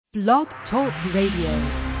Blog Talk Radio.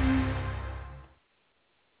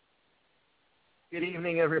 Good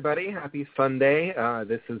evening, everybody. Happy Sunday.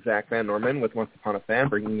 This is Zach Van Norman with Once Upon a Fan,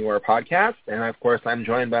 bringing you our podcast. And, of course, I'm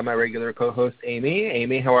joined by my regular co-host, Amy.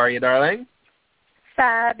 Amy, how are you, darling?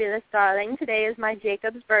 Fabulous, darling. Today is my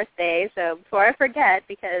Jacob's birthday, so before I forget,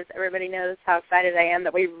 because everybody knows how excited I am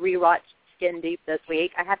that we rewatched Skin Deep this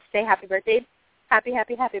week, I have to say happy birthday. Happy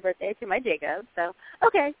birthday to my Jacob. So,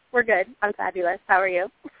 okay, we're good. I'm fabulous. How are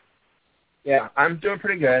you? Yeah, I'm doing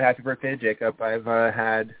pretty good. Happy birthday to Jacob. I'm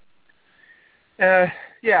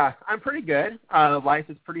pretty good. Life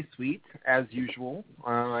is pretty sweet, as usual,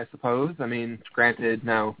 I suppose. I mean, granted,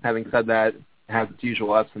 now, having said that, it has its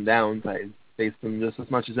usual ups and downs. I face them just as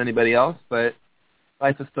much as anybody else, but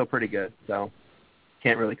life is still pretty good, so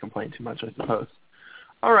can't really complain too much, I suppose.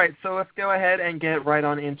 All right, so let's go ahead and get right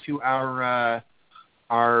on into our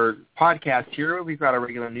podcast here. We've got a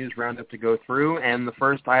regular news roundup to go through, and the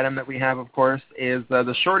first item that we have, of course, is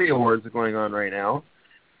the Shorty Awards going on right now.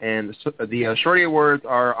 And the Shorty Awards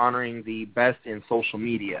are honoring the best in social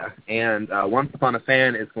media, and Once Upon a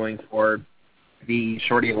Fan is going for the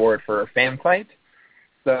Shorty Award for a fan site.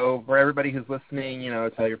 So for everybody who's listening,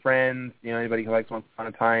 tell your friends, anybody who likes Once Upon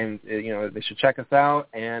a Time, they should check us out.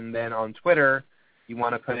 And then on Twitter, you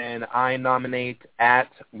want to put in, I nominate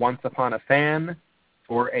at Once Upon a Fan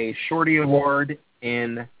for a Shorty Award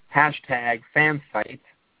in hashtag fansite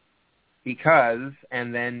because,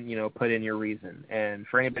 and then, put in your reason. And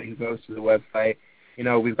for anybody who goes to the website,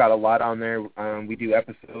 we've got a lot on there. We do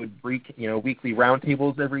weekly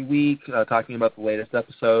roundtables every week talking about the latest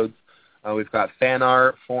episodes. We've got fan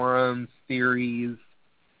art, forums, theories,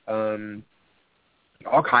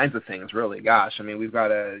 all kinds of things, really. Gosh, I mean, we've got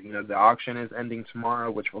the auction is ending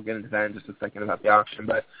tomorrow, which we'll get into that in just a second about the auction.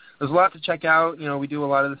 But there's a lot to check out. We do a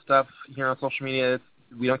lot of this stuff here on social media.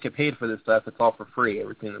 We don't get paid for this stuff. It's all for free,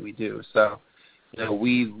 everything that we do. So,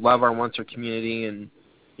 we love our Oncer community, and,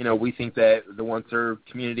 we think that the Oncer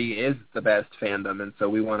community is the best fandom. And so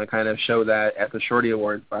we want to kind of show that at the Shorty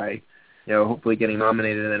Awards by, hopefully getting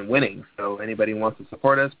nominated and winning. So anybody who wants to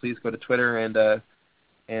support us, please go to Twitter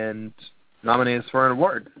and nominate us for an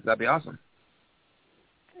award. That'd be awesome.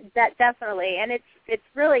 That definitely, and it's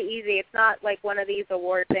really easy. It's not like one of these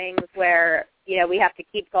award things where we have to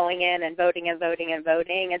keep going in and voting and voting and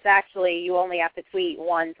voting. It's actually you only have to tweet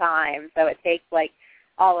one time, so it takes like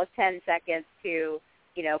all of 10 seconds to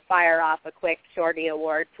fire off a quick Shorty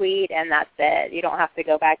Award tweet, and that's it. You don't have to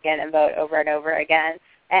go back in and vote over and over again.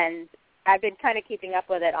 And I've been kind of keeping up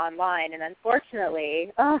with it online, and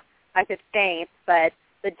unfortunately, I could faint, but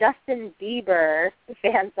the Justin Bieber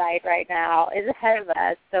fan site right now is ahead of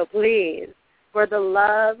us. So please, for the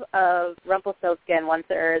love of Rumpelstiltskin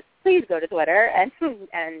Oncers, please go to Twitter and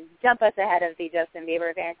jump us ahead of the Justin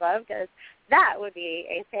Bieber fan club, because that would be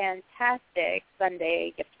a fantastic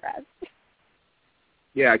Sunday gift for us.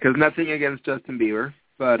 Yeah, because nothing against Justin Bieber.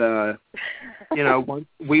 But,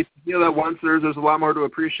 we feel that once there's a lot more to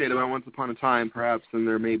appreciate about Once Upon a Time, perhaps, than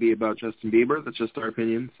there may be about Justin Bieber. That's just our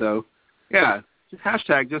opinion. So, yeah, just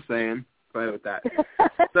hashtag just saying. Go ahead with that.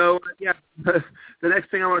 So, yeah, the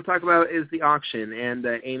next thing I want to talk about is the auction. And,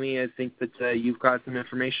 Amy, I think that you've got some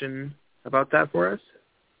information about that for us.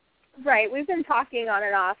 Right. We've been talking on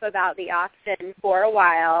and off about the auction for a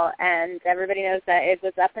while, and everybody knows that it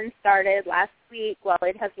was up and started last week. Well,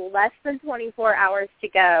 it has less than 24 hours to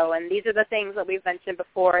go, and these are the things that we've mentioned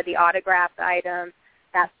before, the autographed items,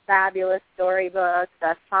 that fabulous storybook,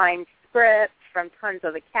 the signed script from tons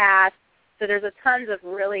of the cast. So there's a tons of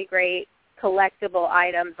really great collectible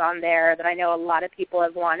items on there that I know a lot of people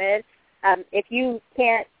have wanted. If you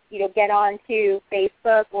can't get onto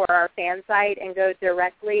Facebook or our fan site and go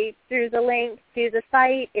directly through the link to the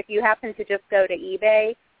site, if you happen to just go to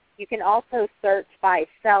eBay, you can also search by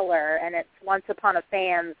seller, and it's Once Upon a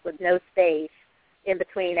Fans with no space in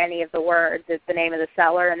between any of the words. It's the name of the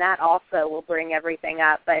seller, and that also will bring everything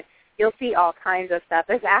up. But you'll see all kinds of stuff.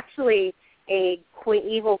 There's actually a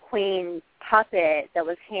Evil Queen puppet that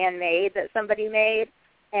was handmade that somebody made,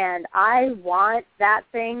 and I want that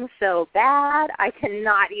thing so bad. I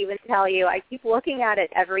cannot even tell you. I keep looking at it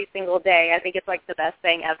every single day. I think it's like the best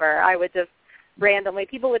thing ever. I would just randomly,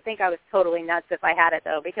 people would think I was totally nuts if I had it,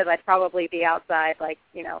 though, because I'd probably be outside,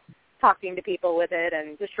 talking to people with it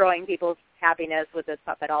and destroying people's happiness with this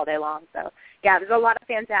puppet all day long. So, yeah, there's a lot of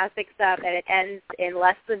fantastic stuff, and it ends in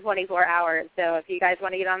less than 24 hours. So if you guys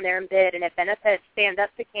want to get on there and bid, and it benefits Stand Up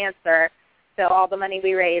to Cancer, so all the money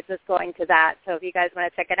we raise is going to that. So if you guys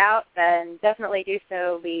want to check it out, then definitely do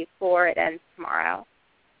so before it ends tomorrow.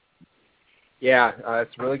 Yeah,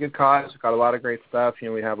 it's a really good cause. We've got a lot of great stuff.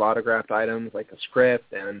 We have autographed items like a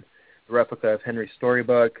script and replica of Henry's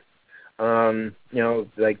storybook.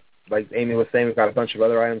 Like Amy was saying, we've got a bunch of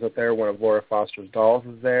other items up there. One of Laura Foster's dolls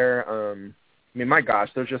is there. My gosh,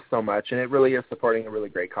 there's just so much, and it really is supporting a really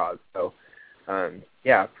great cause. So,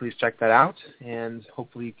 please check that out, and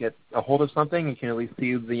hopefully you get a hold of something. You can at least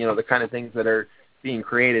see the kind of things that are being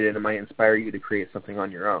created, and it might inspire you to create something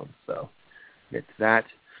on your own. So, get to that.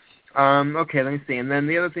 Okay, let me see. And then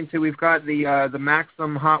the other thing too, we've got the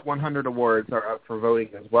Maxim Hot 100 Awards are up for voting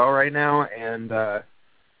as well right now, and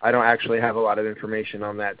I don't actually have a lot of information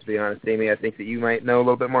on that, to be honest, Amy. I think that you might know a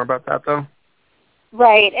little bit more about that, though.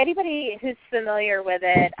 Right. Anybody who's familiar with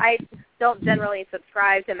it, I don't generally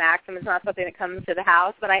subscribe to Maxim. It's not something that comes to the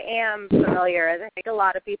house, but I am familiar, as I think a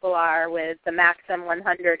lot of people are, with the Maxim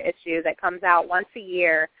 100 issue that comes out once a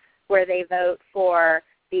year where they vote for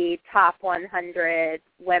the top 100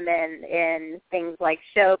 women in things like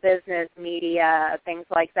show business, media, things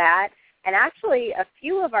like that. And actually, a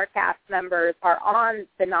few of our cast members are on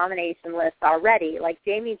the nomination list already. Like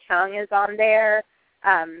Jamie Chung is on there.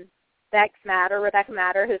 Rebecca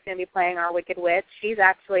Matter, who's going to be playing our Wicked Witch, she's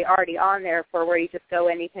actually already on there for where you just go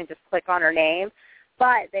in, you can just click on her name.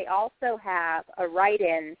 But they also have a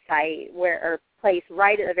write-in site or place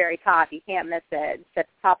right at the very top. You can't miss it. It's at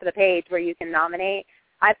the top of the page where you can nominate.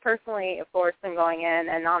 I've personally, of course, been going in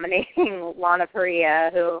and nominating Lana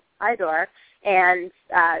Parrilla, who I adore, and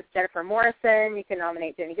Jennifer Morrison. You can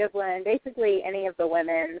nominate Jenny Goodwin, basically any of the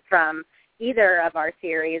women from either of our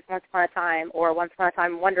series, Once Upon a Time or Once Upon a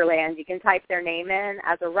Time in Wonderland. You can type their name in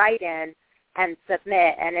as a write-in and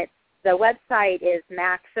submit, and the website is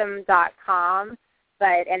maxim.com,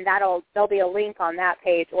 and there'll be a link on that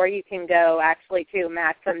page, or you can go actually to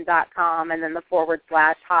maxim.com and then the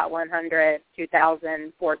 /Hot 100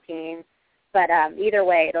 2014. But either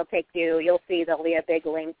way, it'll take you'll see there'll be a big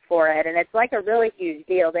link for it. And it's like a really huge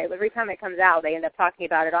deal. Every time it comes out, they end up talking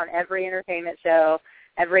about it on every entertainment show,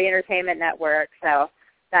 every entertainment network. So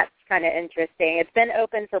that's kind of interesting. It's been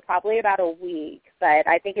open for probably about a week, but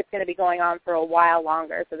I think it's going to be going on for a while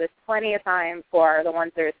longer. So there's plenty of time for the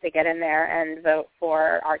onesers to get in there and vote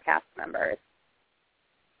for our cast members.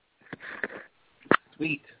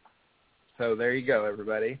 Sweet. So there you go,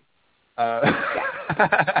 everybody.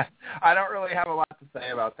 I don't really have a lot to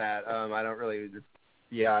say about that. I don't really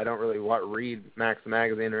read Maxim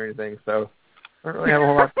magazine or anything, so I don't really have a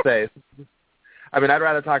whole lot to say. I'd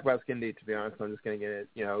rather talk about Skin Deep, to be honest. So I'm just going to get it,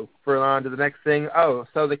 further on to the next thing. Oh,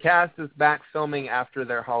 so the cast is back filming after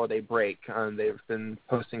their holiday break. They've been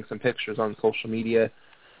posting some pictures on social media.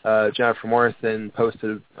 Jennifer Morrison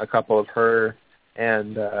posted a couple of her,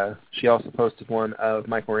 and she also posted one of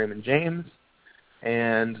Michael Raymond James.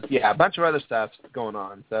 And, a bunch of other stuff going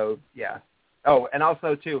on. So, yeah. Oh, and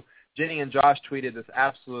also, too, Jenny and Josh tweeted this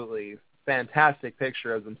absolutely fantastic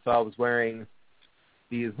picture of themselves wearing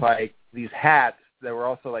these hats that were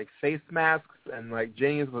also, face masks. And,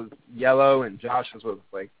 Jenny's was yellow and Josh's was,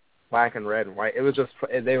 black and red and white. It was just,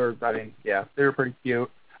 they were pretty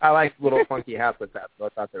cute. I like little funky hats like that, so I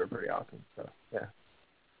thought they were pretty awesome. So, yeah.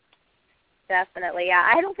 Definitely,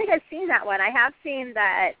 yeah. I don't think I've seen that one. I have seen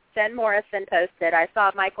that Jen Morrison posted. I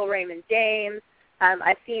saw Michael Raymond James.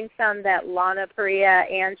 I've seen some that Lana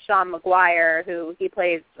Parrilla and Sean McGuire, who he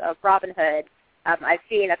plays Robin Hood. I've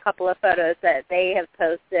seen a couple of photos that they have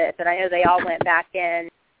posted, but I know they all went back in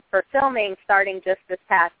for filming starting just this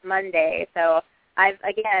past Monday. So I've,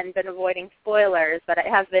 again, been avoiding spoilers, but it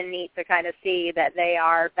has been neat to kind of see that they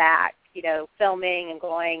are back, filming and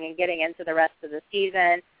going and getting into the rest of the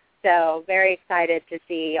season. So very excited to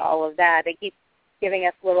see all of that. They keep giving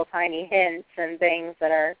us little tiny hints and things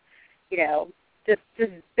that are, just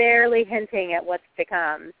barely hinting at what's to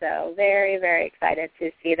come. So very, very excited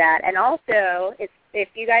to see that. And also, if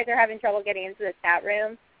you guys are having trouble getting into the chat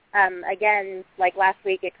room, again, like last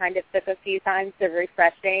week, it kind of took a few times of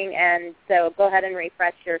refreshing. And so go ahead and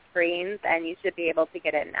refresh your screens, and you should be able to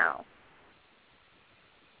get in now.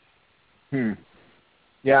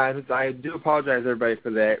 Yeah, I do apologize, everybody,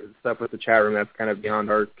 for the stuff with the chat room. That's kind of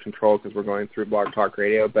beyond our control because we're going through Blog Talk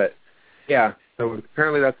Radio. But, yeah, so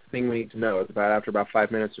apparently that's the thing we need to know. It's after about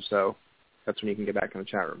 5 minutes or so, that's when you can get back in the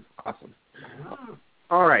chat room. Awesome.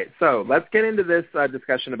 All right, so let's get into this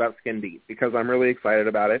discussion about Skin Deep because I'm really excited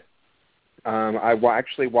about it. I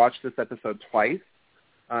actually watched this episode twice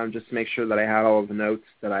just to make sure that I had all of the notes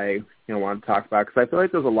that I want to talk about because I feel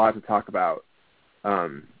like there's a lot to talk about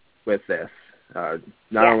with this.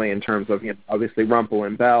 Not only in terms of, obviously Rumple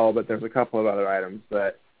and Belle, but there's a couple of other items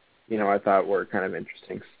that, I thought were kind of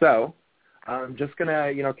interesting. So I'm just going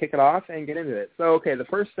to, kick it off and get into it. So, okay, the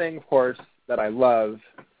first thing, of course, that I love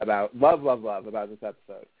about this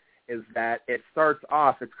episode is that it starts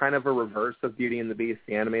off, it's kind of a reverse of Beauty and the Beast,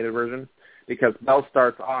 the animated version, because Belle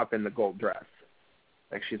starts off in the gold dress.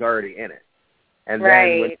 Like, she's already in it. And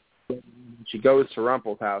then when she goes to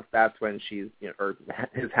Rumple's house, that's when she's, or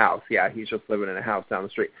his house. Yeah, he's just living in a house down the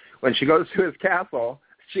street. When she goes to his castle,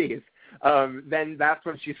 then that's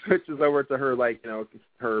when she switches over to her,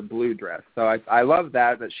 her blue dress. So I love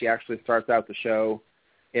that she actually starts out the show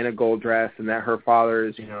in a gold dress, and that her father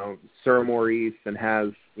is, Sir Maurice, and has,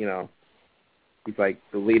 he's like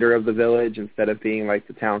the leader of the village instead of being like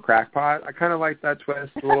the town crackpot. I kind of like that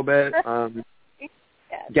twist a little bit.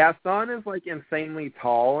 Gaston is like insanely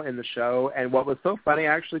tall in the show, and what was so funny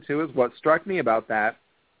actually too is what struck me about that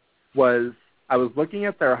was I was looking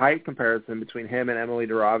at their height comparison between him and Emily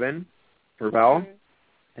de Ravin for Belle,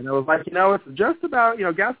 and I was like, it's just about,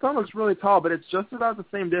 Gaston looks really tall, but it's just about the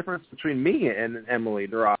same difference between me and Emily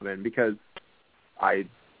de Ravin, because I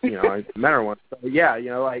met her once. So yeah,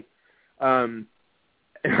 I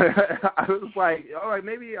was like,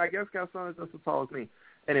 maybe I guess Gaston is just as tall as me.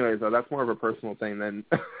 Anyways, though, that's more of a personal thing than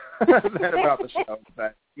about the show.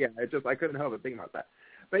 But yeah, I couldn't help but think about that.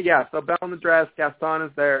 But yeah, so Belle in the dress, Gaston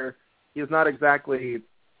is there. He's not exactly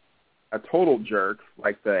a total jerk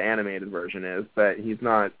like the animated version is, but he's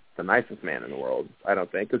not the nicest man in the world, I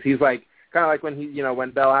don't think, because he's like kind of like when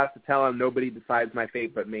when Belle has to tell him nobody decides my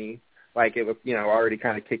fate but me. Like, it was already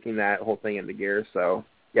kind of kicking that whole thing into gear. So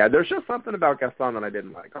yeah, there's just something about Gaston that I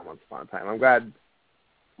didn't like on Once Upon a Time. I'm glad.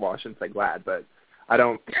 Well, I shouldn't say glad, but I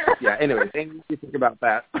don't. Yeah. Anyways, Amy, what do you think about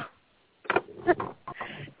that?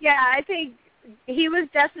 Yeah, I think he was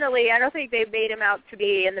definitely. I don't think they made him out to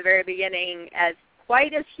be in the very beginning as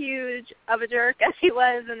quite as huge of a jerk as he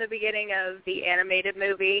was in the beginning of the animated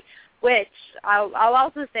movie. Which I'll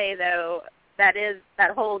also say though, that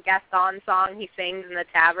whole Gaston song he sings in the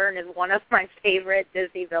tavern is one of my favorite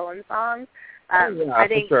Disney villain songs. I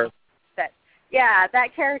think for sure.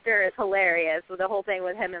 that character is hilarious with the whole thing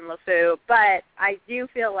with him and LeFou. But I do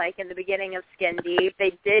feel like in the beginning of Skin Deep,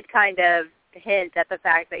 they did kind of hint at the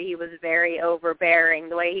fact that he was very overbearing,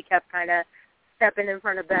 the way he kept kind of stepping in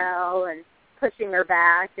front of Belle and pushing her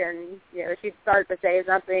back, and she'd start to say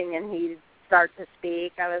something and he'd start to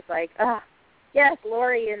speak. I was like, yes,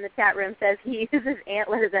 Lori in the chat room says he uses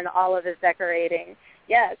antlers in all of his decorating.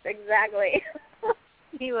 Yes, exactly.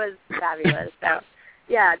 He was fabulous. So,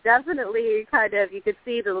 yeah, definitely kind of, you could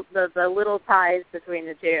see the little ties between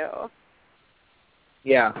the two.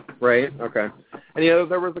 Yeah, right. Okay. And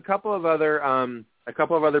there was a couple of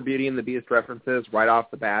other Beauty and the Beast references right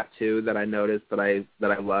off the bat too that I noticed that I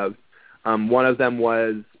loved. One of them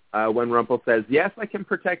was when Rumple says, "Yes, I can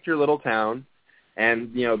protect your little town,"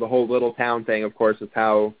 and the whole little town thing, of course, is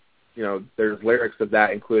how there's lyrics of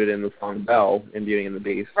that included in the song Belle in Beauty and the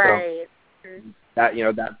Beast. Right. So, that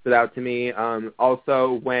that stood out to me.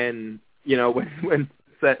 Also, when when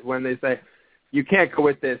they say you can't go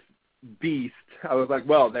with this beast, I was like,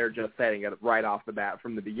 well, they're just saying it right off the bat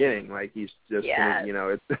from the beginning. Like, he's just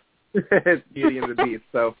it's Beauty and the Beast.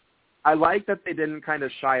 So I like that they didn't kind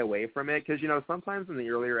of shy away from it, because sometimes in the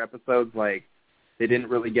earlier episodes, like, they didn't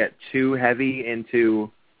really get too heavy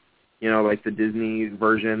into like the Disney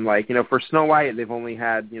version. Like, for Snow White, they've only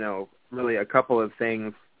had really a couple of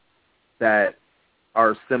things that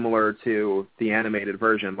are similar to the animated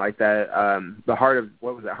version, like that the Heart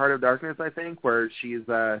of Darkness, I think, where she's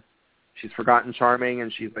forgotten charming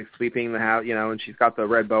and she's like sweeping the house, and she's got the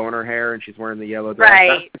red bow in her hair and she's wearing the yellow dress.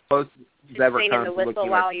 Right. That's the closest she's ever come the to whistle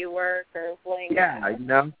looking while like, you work or blowing. Yeah,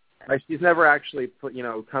 like she's never actually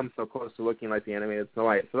come so close to looking like the animated Snow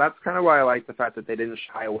White. So that's kind of why I like the fact that they didn't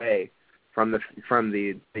shy away from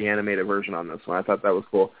the animated version on this one. I thought that was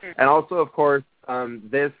cool. And also, of course,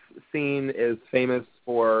 this scene is famous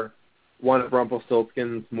for one of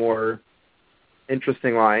Rumpelstiltskin's more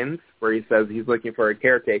interesting lines, where he says he's looking for a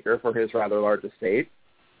caretaker for his rather large estate.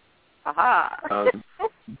 Aha.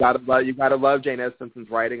 You gotta love Jane Estenson's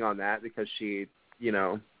writing on that, because she,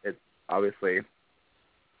 it's obviously.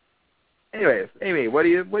 Anyways, Amy, what do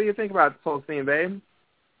you think about this whole scene, babe?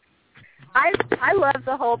 I love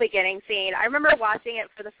the whole beginning scene. I remember watching it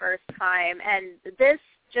for the first time, and this,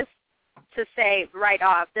 just to say right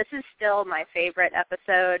off, this is still my favorite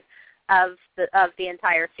episode of the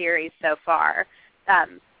entire series so far.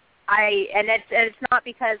 It's not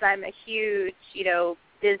because I'm a huge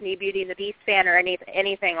Disney Beauty and the Beast fan or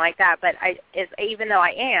anything like that, but even though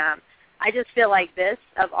I am, I just feel like this,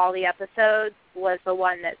 of all the episodes, was the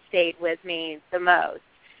one that stayed with me the most.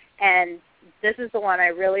 And this is the one I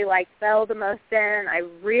really liked Belle the most in. I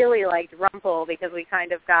really liked Rumple, because we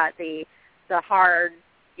kind of got the hard,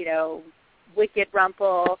 wicked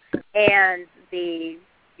Rumple, and the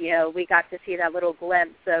we got to see that little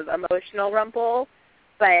glimpse of emotional Rumple.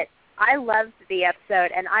 But I loved the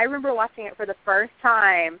episode, and I remember watching it for the first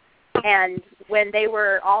time, and when they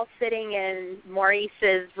were all sitting in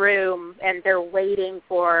Maurice's room and they're waiting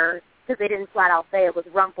for, because they didn't flat out say it was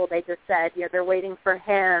Rumple, they just said, they're waiting for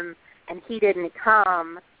him, and he didn't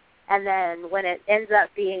come. And then when it ends up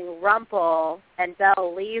being Rumple and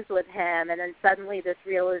Belle leaves with him, and then suddenly this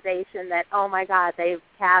realization that, oh, my God, they've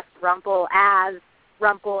cast Rumple as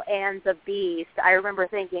Rumple and the Beast, I remember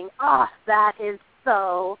thinking, oh, that is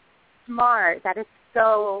so smart. That is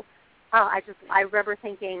so, I remember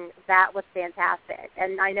thinking that was fantastic.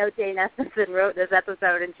 And I know Jane Espenson wrote this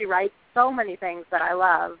episode, and she writes so many things that I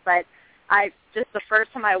love, but the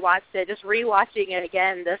first time I watched it, just rewatching it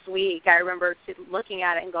again this week, I remember looking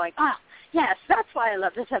at it and going, oh, yes, that's why I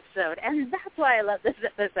love this episode, and that's why I love this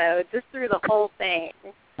episode, just through the whole thing.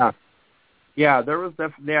 Yeah, there's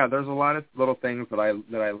a lot of little things that I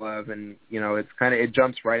love, and it's it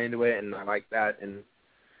jumps right into it, and I like that, and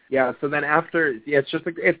yeah. So then after,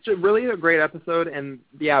 it's really a great episode, and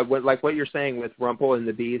yeah, what you're saying with Rumple and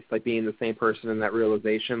the Beast, like being the same person and that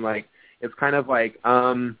realization, like it's kind of like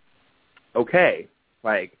okay,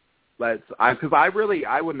 like because I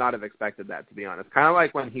would not have expected that, to be honest. Kind of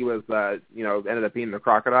like when he was ended up being the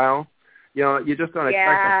crocodile, you just don't expect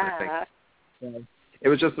that kind of thing. So, it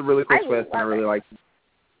was just a really cool twist, and I really liked it.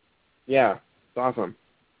 Yeah, it's awesome.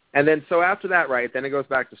 And then, so after that, right, then it goes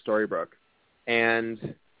back to Storybrooke.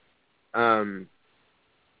 And in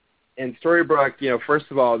Storybrooke, first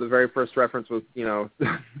of all, the very first reference was,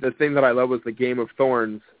 the thing that I love was the Game of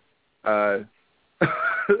Thorns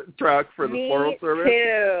truck for the floral service. Me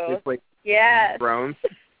too. Yes. Drones.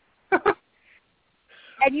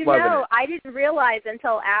 And I didn't realize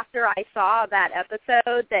until after I saw that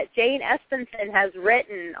episode that Jane Espenson has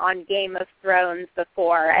written on Game of Thrones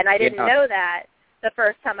before, and I didn't know that the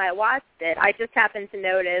first time I watched it. I just happened to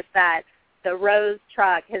notice that the Rose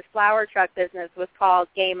truck, his flower truck business, was called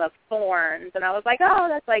Game of Thorns, and I was like, oh,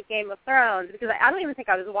 that's like Game of Thrones, because I don't even think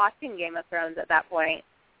I was watching Game of Thrones at that point.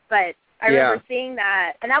 But I remember seeing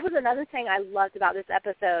that, and that was another thing I loved about this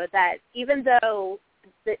episode, that even though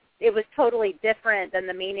it was totally different than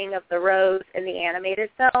the meaning of the rose in the animated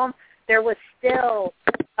film, there was still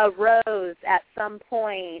a rose at some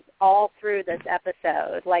point all through this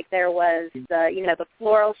episode. Like there was the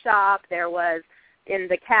floral shop, there was in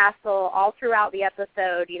the castle, all throughout the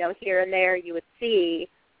episode, here and there you would see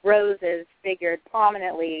roses figured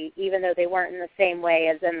prominently, even though they weren't in the same way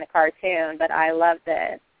as in the cartoon, but I loved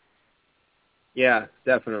it. Yeah,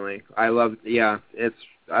 definitely. I love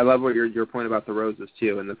what your point about the roses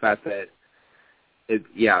too, and the fact that it's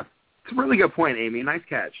a really good point, Amy. Nice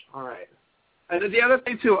catch. All right. And then the other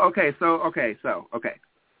thing too. Okay.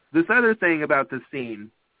 This other thing about this scene,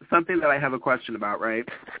 something that I have a question about, right?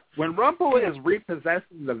 When Rumple is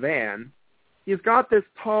repossessing the van, he's got this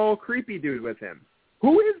tall, creepy dude with him.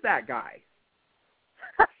 Who is that guy?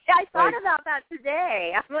 I thought about that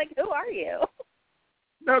today. I'm like, who are you?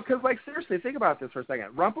 No, because, seriously, think about this for a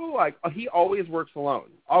second. Rumple, he always works alone.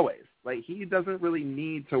 Always. He doesn't really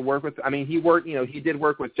need to work with, he did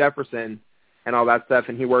work with Jefferson and all that stuff,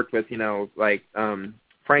 and he worked with,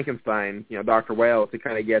 Frankenstein, Dr. Whale, to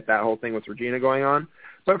kind of get that whole thing with Regina going on.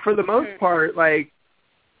 But for the most part, I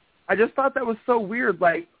just thought that was so weird.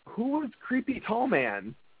 Who is Creepy Tall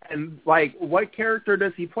Man? And, what character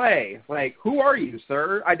does he play? Who are you,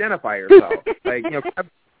 sir? Identify yourself.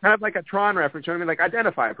 Kind of like a Tron reference,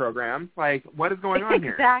 identify program. What is going on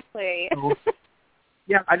here? Exactly. So,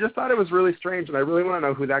 yeah, I just thought it was really strange, and I really want to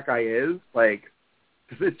know who that guy is. Seriously,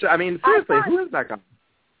 who is that guy?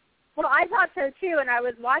 Well, I thought so, too, and I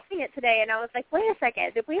was watching it today, and I was like, wait a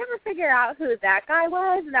second, did we ever figure out who that guy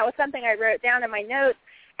was? And that was something I wrote down in my notes.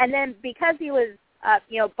 And then because he was,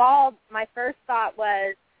 bald, my first thought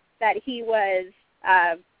was that he was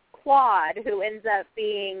Claude, who ends up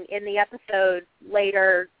being in the episode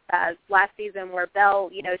later last season where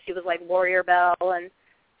Belle, she was like Warrior Belle, and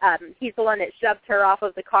he's the one that shoved her off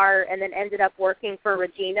of the cart and then ended up working for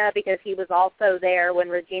Regina because he was also there when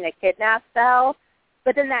Regina kidnapped Belle.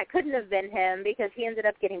 But then that couldn't have been him because he ended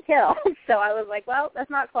up getting killed. So I was like, well, that's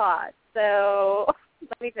not Claude. So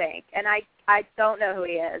let me think. And I don't know who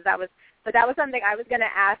he is. But that was something I was going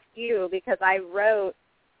to ask you because I wrote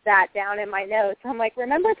that down in my notes. I'm like,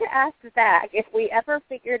 remember to ask Zach if we ever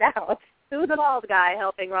figured out who the bald guy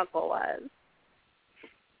helping Rumple was.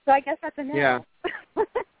 So I guess that's a no. Yeah.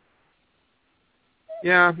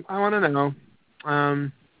 Yeah, I want to know.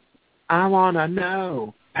 I want to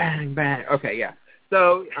know. Bang, bang. Okay, yeah.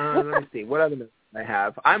 So let me see. What other notes I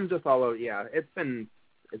have? I'm just all over. Yeah, it's been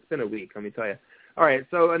a week. Let me tell you. All right,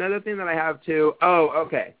 so another thing that I have too. Oh,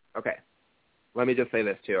 okay. Let me just say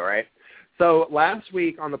this too, all right? So last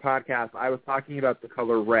week on the podcast, I was talking about the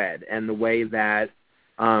color red and the way that,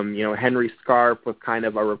 Henry's scarf was kind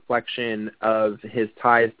of a reflection of his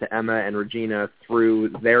ties to Emma and Regina through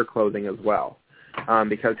their clothing as well.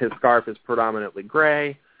 Because his scarf is predominantly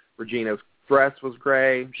gray. Regina's dress was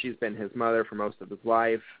gray. She's been his mother for most of his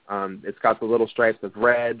life. It's got the little stripes of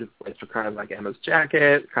red, which are kind of like Emma's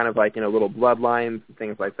jacket, kind of like, little bloodlines and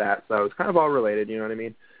things like that. So it's kind of all related, you know what I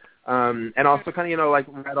mean? And also kind of, like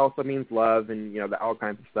red also means love and, all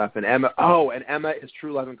kinds of stuff. And Emma is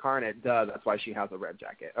true love incarnate. Duh, that's why she has a red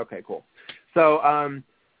jacket. Okay, cool. So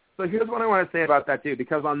here's what I want to say about that too,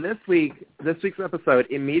 because on this week's episode,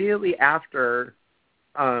 immediately after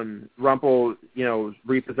Rumple,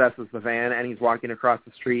 repossesses the van and he's walking across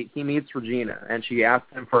the street, he meets Regina and she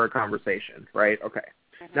asks him for a conversation, right? Okay.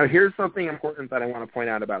 Now here's something important that I want to point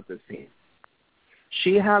out about this scene.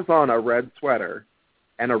 She has on a red sweater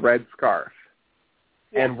and a red scarf.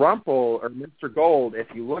 Yeah. And Rumple, or Mr. Gold, if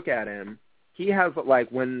you look at him, he has,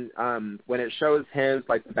 like, when it shows his,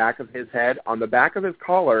 like, the back of his head, on the back of his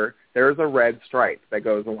collar, there's a red stripe that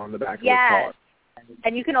goes along the back of his collar.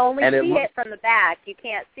 And you can only see it from the back. You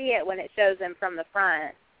can't see it when it shows him from the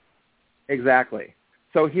front. Exactly.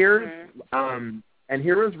 So here's, and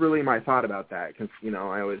here was really my thought about that, because,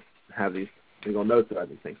 I always have these little notes about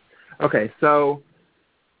these things. Okay, so,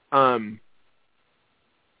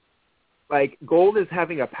 like, Gold is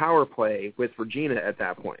having a power play with Regina at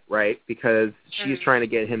that point, right? Because she's trying to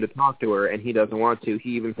get him to talk to her, and he doesn't want to.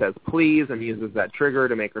 He even says please and uses that trigger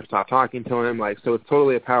to make her stop talking to him. Like, so it's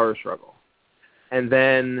totally a power struggle. And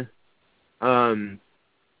then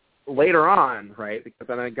later on, right, because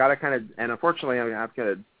I got to kind of, and unfortunately I'm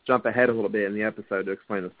going to jump ahead a little bit in the episode to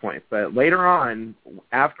explain this point, but later on,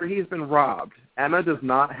 after he's been robbed, Emma does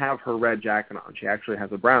not have her red jacket on. She actually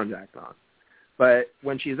has a brown jacket on. But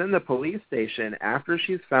when she's in the police station, after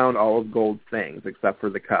she's found all of Gold's things, except for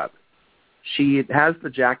the cup, she has the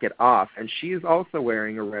jacket off, and she's also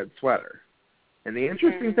wearing a red sweater. And the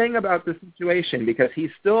interesting thing about this situation, because he's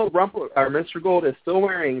still, Mr. Gold is still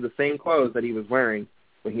wearing the same clothes that he was wearing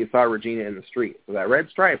when he saw Regina in the street. So that red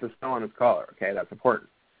stripe is still on his collar, okay? That's important.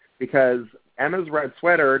 Because Emma's red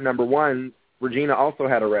sweater, number one, Regina also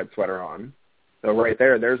had a red sweater on. So right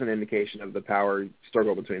there's an indication of the power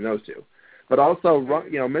struggle between those two. But also,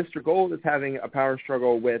 Mr. Gold is having a power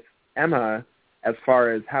struggle with Emma as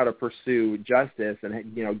far as how to pursue justice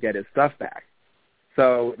and, get his stuff back.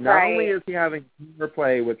 So not only is he having a power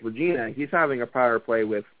play with Regina, he's having a power play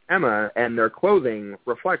with Emma, and their clothing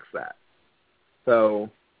reflects that. So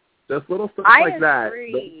just little stuff like that. I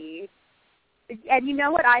agree. And you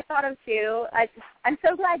know what I thought of, too? I'm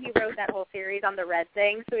so glad you wrote that whole series on the red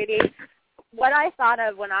thing, sweetie. What I thought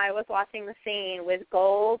of when I was watching the scene with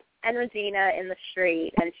Gold and Regina in the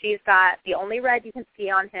street, and she's got the only red you can see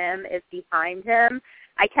on him is behind him,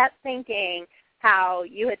 I kept thinking how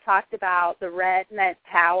you had talked about the red meant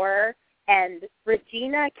power, and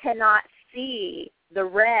Regina cannot see the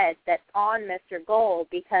red that's on Mr. Gold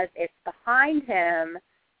because it's behind him,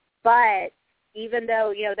 but even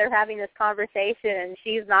though, they're having this conversation and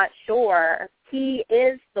she's not sure, he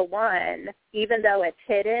is the one, even though it's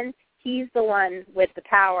hidden, he's the one with the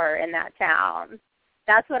power in that town.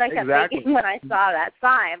 That's what I kept thinking when I saw that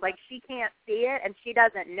sign. Like, she can't see it, and she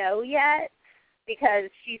doesn't know yet because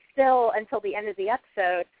she's still, until the end of the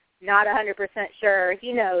episode, not 100% sure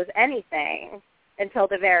he knows anything until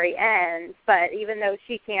the very end. But even though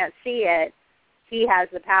she can't see it, he has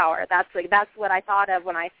the power. That's what I thought of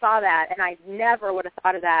when I saw that, and I never would have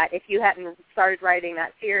thought of that if you hadn't started writing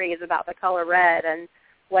that series about the color red and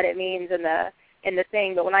what it means in the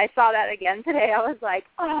thing. But when I saw that again today, I was like,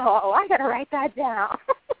 oh, I got to write that down.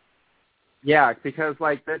 Yeah, because,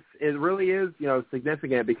 like, it really is,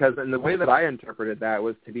 significant, because in the way that I interpreted that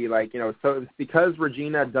was to be like, so it's because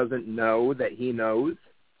Regina doesn't know that he knows,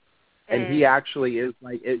 and he actually is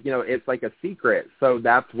like, it's like a secret, so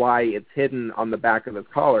that's why it's hidden on the back of his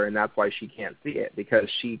collar, and that's why she can't see it, because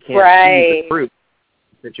she can't see the truth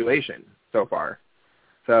of the situation so far.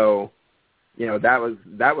 So, that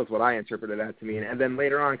was what I interpreted that to mean. And then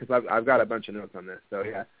later on, because I've got a bunch of notes on this, so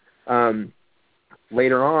yeah.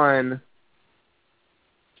 Later on,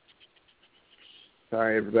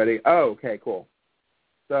 sorry everybody. Oh, okay, cool.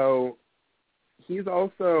 So he's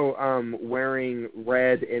also wearing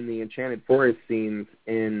red in the Enchanted Forest scenes.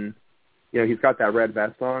 He's got that red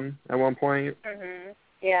vest on at one point.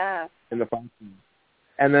 Yeah. In the fight scene.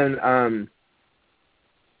 And then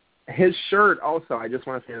his shirt also, I just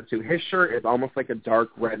want to say this too, his shirt is almost like a dark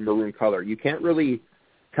red maroon color. You can't really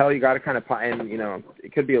tell you got to kind of, and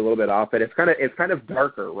it could be a little bit off, but it's kind of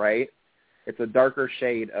darker, right? It's a darker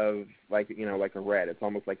shade of like a red. It's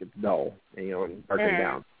almost like it's dull, and darkened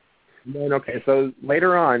down. And then, okay, so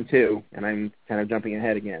later on too, and I'm kind of jumping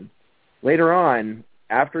ahead again. Later on,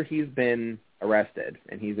 after he's been arrested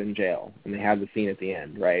and he's in jail, and they have the scene at the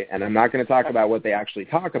end, right? And I'm not going to talk about what they actually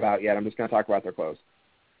talk about yet. I'm just going to talk about their clothes.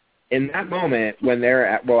 In that moment, when they're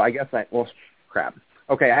at, crap.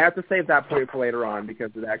 Okay, I have to save that point for later on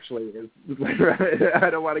because it actually is later. I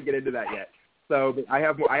don't want to get into that yet. So but I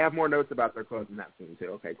have more notes about their clothes in that scene too.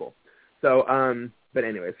 Okay, cool. So, but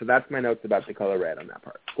anyway, so that's my notes about the color red on that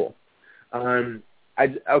part. Cool.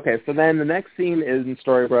 Okay, so then the next scene in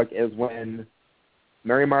Storybrooke is when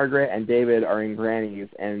Mary Margaret and David are in Granny's,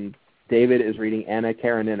 and David is reading Anna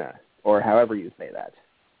Karenina, or however you say that.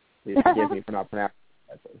 Please forgive me for not pronouncing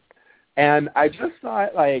it. And I just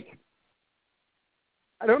thought, like,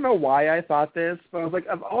 I don't know why I thought this, but I was like,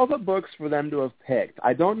 of all the books for them to have picked,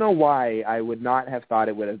 I don't know why I would not have thought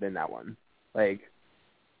it would have been that one. Like,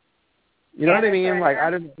 you know what I mean? Like, I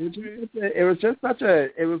don't. It was just such a.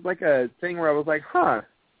 It was like a thing where I was like, huh,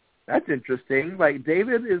 that's interesting. Like,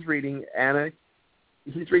 David is reading Anna.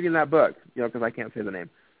 He's reading that book, because I can't say the name.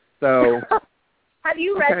 So. Have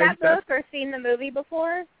you read that book or seen the movie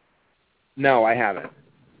before? No, I haven't.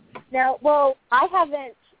 No, well, I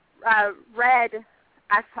haven't read.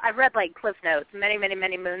 I read like Cliff Notes many, many,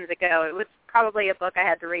 many moons ago. It was probably a book I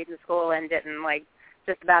had to read in school and didn't like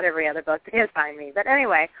just about every other book to find me. But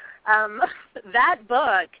anyway, that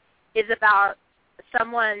book is about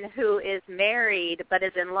someone who is married but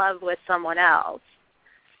is in love with someone else.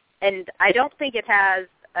 And I don't think it has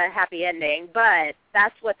a happy ending, but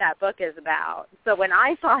that's what that book is about. So when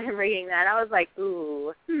I saw him reading that, I was like,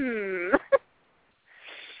 ooh,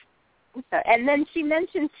 And then she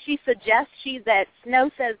mentions that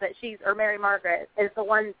Snow says that or Mary Margaret is the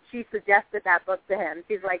one, she suggested that book to him.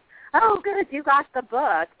 She's like, oh, good, you got the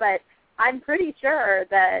book. But I'm pretty sure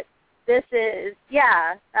that this is,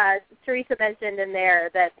 Teresa mentioned in there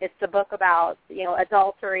that it's a book about,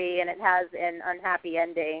 adultery, and it has an unhappy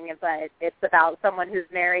ending, but it's about someone who's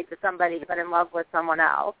married to somebody but in love with someone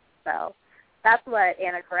else. So that's what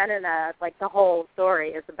Anna Karenina, like the whole story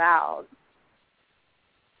is about.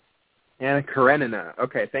 Anna Karenina.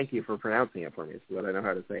 Okay, thank you for pronouncing it for me so that I know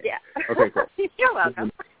how to say it. Yeah. Okay, cool. You're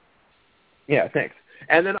welcome. Yeah, thanks.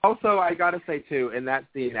 And then also I got to say, too, in that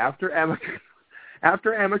scene, after Emma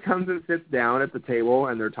comes and sits down at the table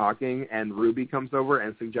and they're talking and Ruby comes over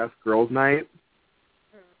and suggests girls' night,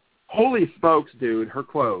 holy smokes, dude, her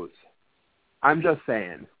clothes. I'm just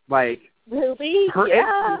saying. Like, Ruby?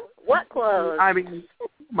 Yeah. What clothes? I mean,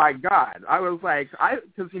 my God. I was like,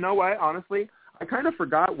 because you know what, honestly, I kind of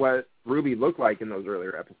forgot what Ruby looked like in those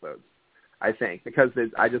earlier episodes, I think, because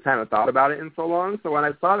I just haven't thought about it in so long. So when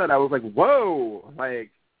I saw that, I was like, whoa, like,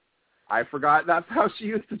 I forgot that's how she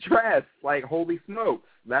used to dress. Like, holy smokes,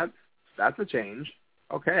 that's a change.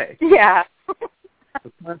 Okay. Yeah. I'm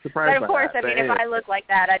not surprised but of course, I mean, if I looked like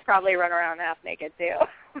that, I'd probably run around half naked too.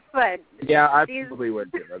 But yeah, I probably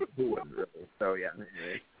would too. Who wouldn't really? So yeah.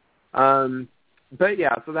 Anyway. But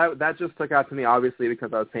yeah, so that just stuck out to me, obviously,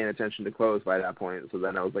 because I was paying attention to clothes by that point. So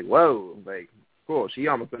then I was like, whoa, like, cool. She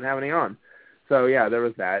almost didn't have any on. So yeah, there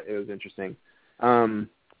was that. It was interesting.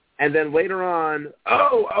 And then later on,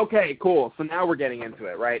 okay, cool. So now we're getting into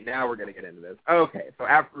it, right? Now we're going to get into this. Okay, so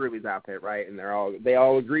after Ruby's outfit, right, and they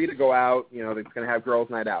all agree to go out. They're going to have girls'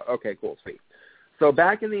 night out. Okay, cool, sweet. So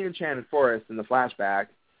back in the Enchanted Forest, in the flashback,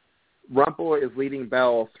 Rumple is leading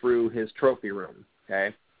Belle through his trophy room,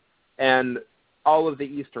 okay? And all of the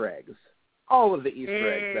Easter eggs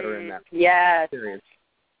that are in that series.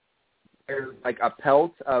 There's like a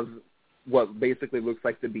pelt of what basically looks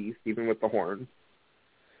like the beast, even with the horns.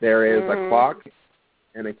 There is a clock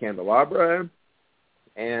and a candelabra,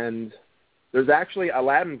 and there's actually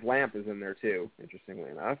Aladdin's lamp is in there too, interestingly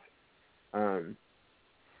enough.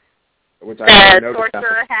 Which I noticed. The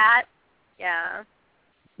sorcerer hat, yeah.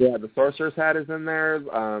 Yeah, the sorcerer's hat is in there.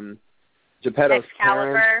 Geppetto's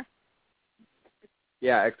Excalibur. parents.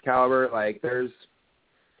 Yeah, Excalibur. Like,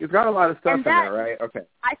 he's got a lot of stuff in there, right? Okay.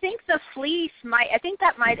 I think the fleece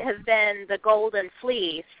that might have been the golden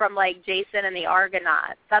fleece from, like, Jason and the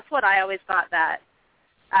Argonauts. That's what I always thought that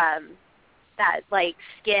like,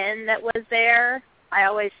 skin that was there. I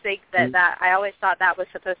always think I always thought that was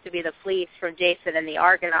supposed to be the fleece from Jason and the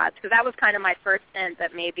Argonauts, because that was kind of my first hint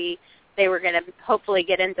that maybe they were going to hopefully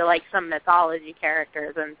get into, like, some mythology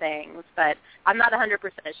characters and things. But I'm not 100%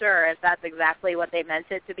 sure if that's exactly what they meant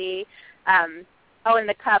it to be. And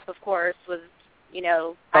the cup, of course, was,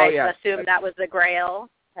 I assumed that was the Grail.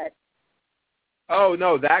 But Oh,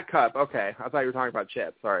 no, that cup. Okay. I thought you were talking about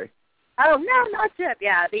Chip. Sorry. Oh, no, not Chip.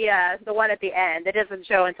 Yeah, the one at the end. It doesn't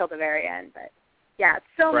show until the very end. But, yeah,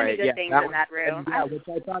 so many good things in that room. Which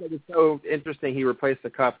I thought it was so interesting. He replaced the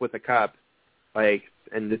cup with a cup. Like,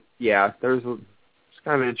 and just, there's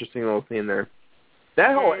kind of an interesting little scene there.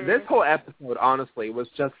 This whole episode, honestly, was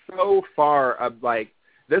just so far of, like,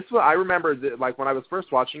 this was, I remember, like, when I was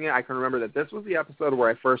first watching it, I can remember that this was the episode where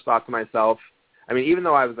I first thought to myself, I mean, even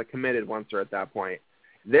though I was a committed oncer at that point,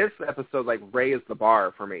 this episode, like, raised the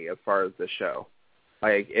bar for me as far as this show.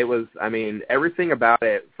 Like, it was, I mean, everything about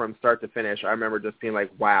it from start to finish, I remember just being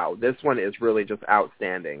like, wow, this one is really just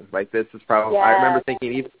outstanding. Like, this is probably, I remember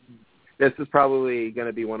thinking, even this is probably going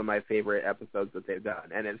to be one of my favorite episodes that they've done,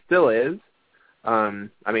 and it still is.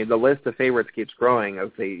 I mean, the list of favorites keeps growing as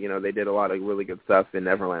they did a lot of really good stuff in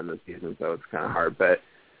Neverland this season, so it's kind of hard. But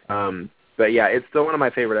yeah, it's still one of my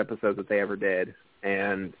favorite episodes that they ever did,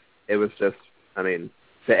 and it was just, I mean,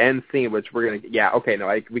 the end scene, which we're going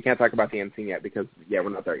to, we can't talk about the end scene yet because, we're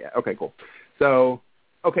not there yet. Okay, cool. So,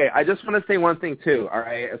 okay, I just want to say one thing, too, all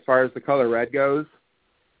right, as far as the color red goes.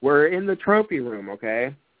 We're in the trophy room,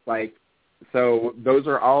 okay? Like, so those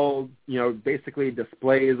are all, basically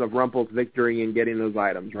displays of Rumple's victory in getting those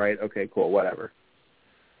items, right? Okay, cool, whatever.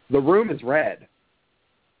 The room is red.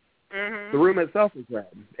 Mm-hmm. The room itself is red.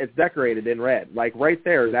 It's decorated in red. Like, right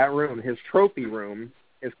there, that room, his trophy room,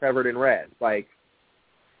 is covered in red, like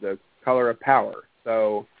the color of power.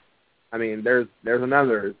 So, I mean, there's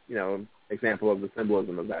another, example of the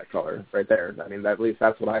symbolism of that color right there. I mean, at least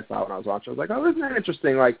that's what I saw when I was watching. I was like, oh, isn't that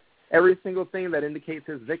interesting? Like, every single thing that indicates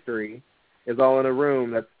his victory is all in a room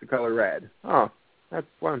that's the color red. Oh, that's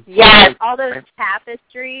fun. Yes, all those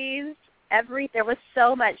tapestries, there was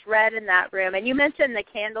so much red in that room. And you mentioned the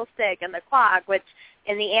candlestick and the clock, which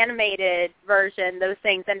in the animated version, those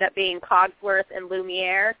things end up being Cogsworth and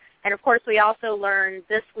Lumiere. And, of course, we also learned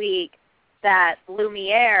this week that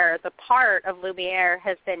Lumiere, the part of Lumiere,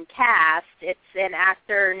 has been cast. It's an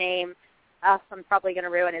actor named, I'm probably going to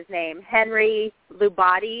ruin his name, Henry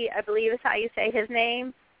Lubati, I believe is how you say his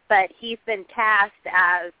name. But he's been cast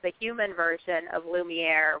as the human version of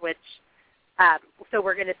Lumiere, which so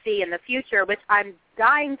we're going to see in the future, which I'm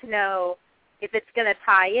dying to know if it's going to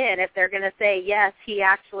tie in, if they're going to say, yes, he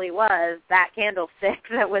actually was that candlestick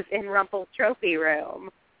that was in Rumple's trophy room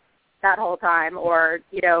that whole time, or,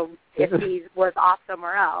 if he was off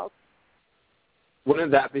somewhere else.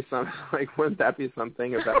 Wouldn't that be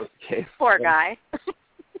something if that was the case? Poor guy.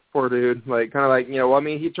 Poor dude. Like, kind of like, I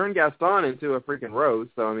mean, he turned Gaston into a freaking rose,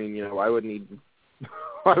 so, I mean, why wouldn't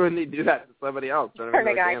he do that to somebody else? Turn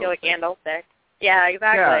a guy into a candlestick. Yeah,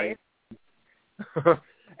 exactly. Yeah.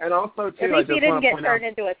 And also, too, at least he didn't get turned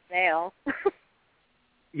into a snail.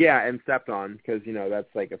 Yeah, and stepped on, because, that's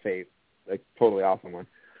like a fate, like, totally awesome one.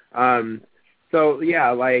 So, yeah,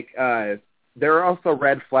 like, there are also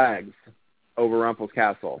red flags over Rumple's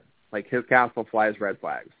castle. Like, his castle flies red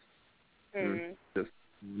flags.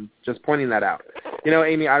 Just pointing that out.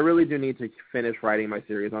 Amy, I really do need to finish writing my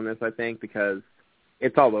series on this, I think, because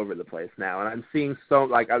it's all over the place now. And I'm seeing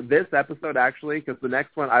this episode, actually, because the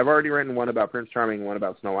next one, I've already written one about Prince Charming and one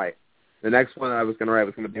about Snow White. The next one I was going to write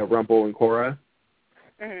was going to be Rumple and Cora.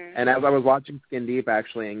 Mm-hmm. And as I was watching Skin Deep,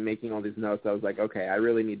 actually, and making all these notes, I was like, okay, I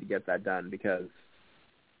really need to get that done because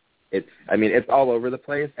it's all over the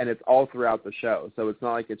place, and it's all throughout the show. So it's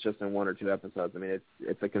not like it's just in one or two episodes. I mean,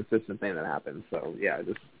 it's a consistent thing that happens. So, yeah,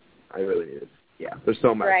 I really need it. Yeah, there's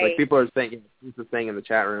so much. Right. Like, people are saying, this thing in the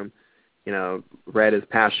chat room, red is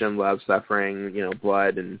passion, love, suffering,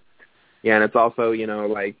 blood, and it's also,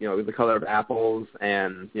 the color of apples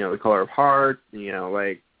and, the color of heart,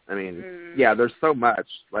 there's so much.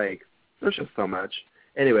 Like, there's just so much.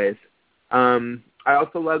 Anyways, I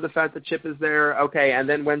also love the fact that Chip is there. Okay, and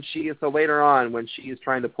then later on, when she is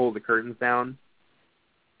trying to pull the curtains down,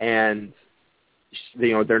 and,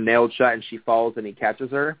 they're nailed shut and she falls and he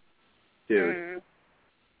catches her, dude,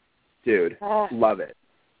 love it.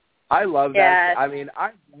 I love that. I mean,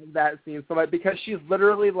 I love that scene so much because she's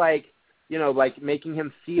literally like making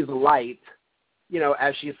him see the light,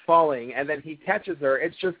 as she's falling, and then he catches her.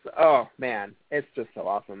 It's just, oh man, it's just so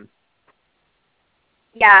awesome.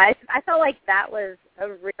 Yeah, I felt like that was a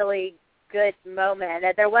really good moment.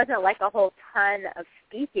 There wasn't like a whole ton of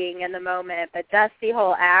speaking in the moment, but just the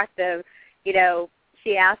whole act of,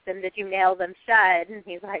 she asked him, did you nail them shut? And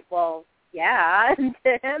he's like, well, yeah. And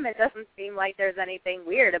to him, it doesn't seem like there's anything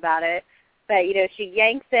weird about it. But, she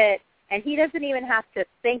yanks it, and he doesn't even have to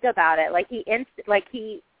think about it. Like, he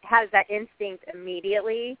has that instinct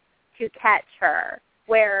immediately to catch her,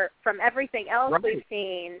 where from everything else we've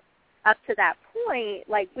seen, up to that point,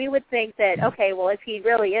 like, we would think that, okay, well, if he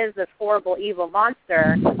really is this horrible, evil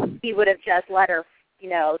monster, he would have just let her,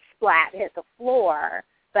 splat hit the floor.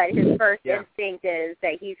 But his first instinct is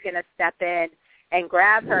that he's going to step in and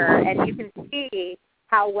grab her. And you can see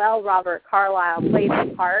how well Robert Carlyle played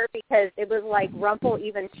the part, because it was like Rumple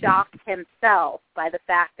even shocked himself by the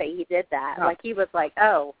fact that he did that. Like, he was like,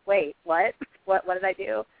 oh, wait, what? What did I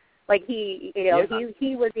do? Like, he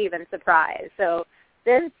was even surprised. So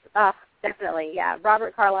this, definitely,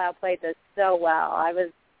 Robert Carlyle played this so well.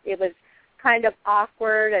 It was kind of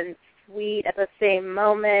awkward and sweet at the same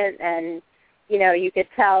moment, and, you could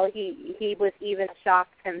tell he was even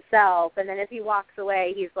shocked himself. And then as he walks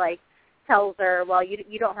away, he's like, tells her, well,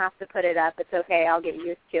 you don't have to put it up. It's okay. I'll get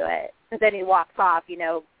used to it. And then he walks off,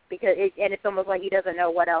 because it's almost like he doesn't know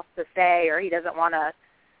what else to say, or he doesn't want to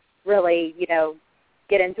really,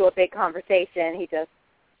 get into a big conversation. He just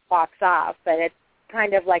walks off. But it's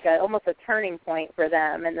kind of like almost a turning point for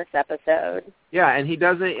them in this episode. Yeah, and he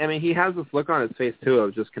doesn't, he has this look on his face, too,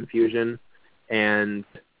 of just confusion. And,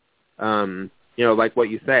 like what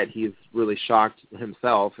you said, he's really shocked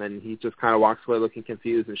himself, and he just kind of walks away looking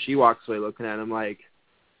confused, and she walks away looking at him like,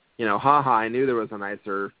 haha, I knew there was a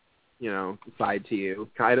nicer, side to you.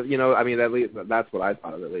 Kind of, at least that's what I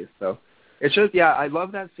thought of, at least. So it's just, I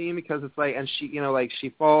love that scene, because it's like, and she,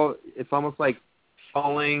 it's almost like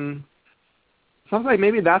falling. Sounds like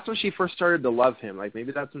maybe that's when she first started to love him. Like,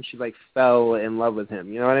 maybe that's when she, fell in love with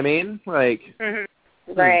him. You know what I mean? Like,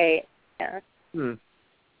 right. Yeah.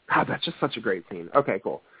 God, that's just such a great scene. Okay,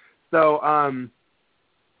 cool. So,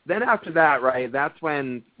 then after that, right, that's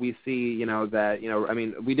when we see,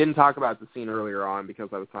 that, we didn't talk about the scene earlier on because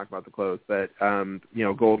I was talking about the clothes, but,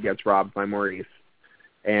 Gold gets robbed by Maurice,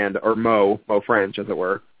 or Mo French, as it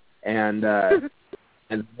were, and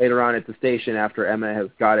later on at the station, after Emma has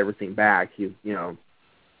got everything back, he's,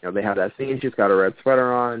 they have that scene, she's got a red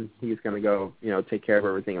sweater on, he's going to go, take care of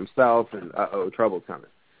everything himself, and trouble's coming.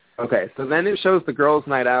 Okay, so then it shows the girls'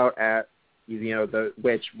 night out at,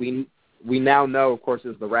 which we now know, of course,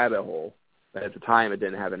 is the Rabbit Hole, but at the time it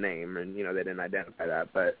didn't have a name, and, they didn't identify that,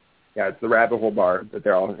 but, yeah, it's the Rabbit Hole bar that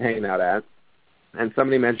they're all hanging out at. And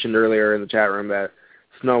somebody mentioned earlier in the chat room that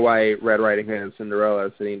Snow White, Red Riding Hood, and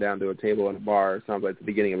Cinderella sitting down to a table in a bar sounds like the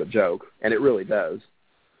beginning of a joke, and it really does.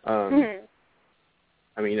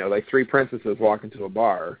 Like three princesses walk into a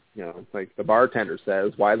bar, like the bartender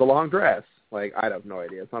says, why the long dress? Like, I have no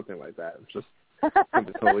idea, something like that. It's just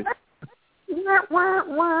something totally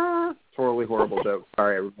horrible joke.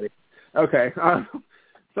 Sorry, everybody. Okay,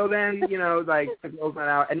 so then, the girls went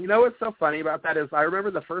out, and what's so funny about that is I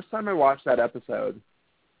remember the first time I watched that episode,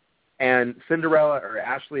 and Cinderella or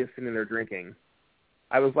Ashley is sitting there drinking.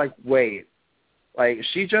 I was like, wait. Like,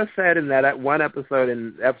 she just said in that one episode,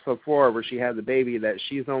 in episode 4, where she had the baby, that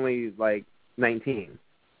she's only, 19.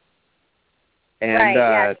 And,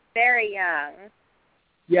 right, she's very young.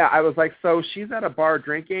 Yeah, I was like, so she's at a bar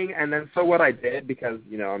drinking, and then so what I did, because,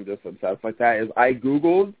 I'm just obsessed like that, is I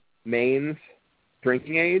Googled Maine's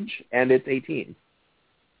drinking age, and it's 18.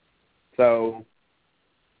 So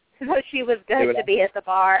she was good to be at the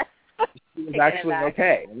bar. It was actually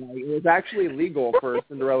okay. It was actually legal for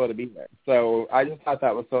Cinderella to be there. So I just thought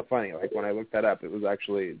that was so funny. Like, when I looked that up, it was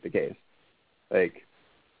actually the case. Like,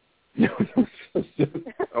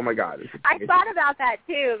 oh my God. I thought about that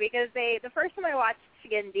too, because the first time I watched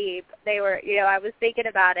Skin Deep, they were, I was thinking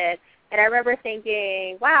about it, and I remember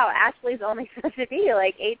thinking, wow, Ashley's only supposed to be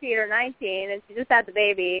 18 or 19, and she just had the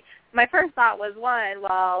baby. My first thought was, one,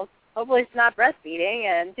 well, hopefully she's not breastfeeding,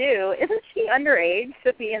 and 2, isn't she underage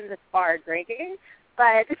to be in this bar drinking?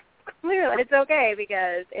 But clearly it's okay,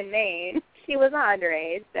 because in Maine, she was not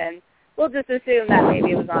underage, and we'll just assume that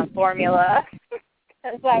maybe it was on formula.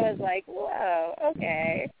 And so I was like, whoa,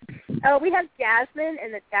 okay. Oh, we have Jasmine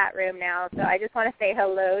in the chat room now, so I just want to say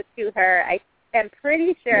hello to her. I am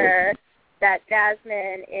pretty sure that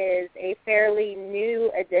Jasmine is a fairly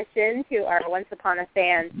new addition to our Once Upon a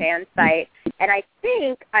fan site. And I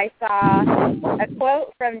think I saw a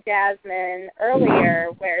quote from Jasmine earlier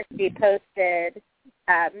where she posted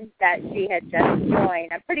that she had just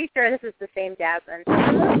joined. I'm pretty sure this is the same Jasmine.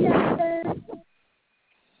 Hello, Jasmine.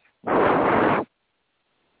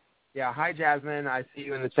 Yeah, hi, Jasmine. I see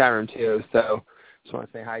you in the chat room, too, so just want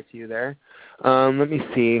to say hi to you there. Let me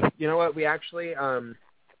see. You know what? We actually, I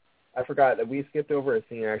forgot that we skipped over a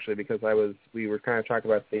scene, actually, because we were kind of talking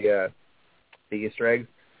about the Easter eggs.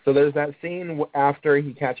 So there's that scene after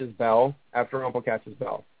he catches Belle, after Rumple catches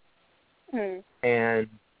Belle. And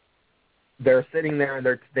they're sitting there,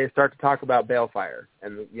 and they start to talk about Balefire.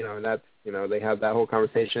 And, and that's, they have that whole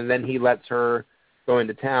conversation. And then he lets her going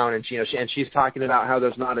to town, and she's talking about how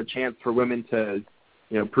there's not a chance for women to,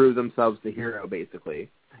 prove themselves the hero basically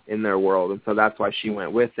in their world, and so that's why she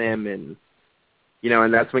went with him, and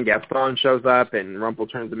and that's when Gaston shows up, and Rumple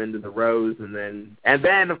turns him into the Rose, and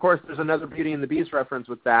then of course there's another Beauty and the Beast reference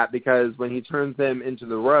with that, because when he turns them into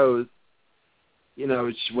the Rose,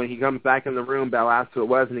 when he comes back in the room, Belle asks who it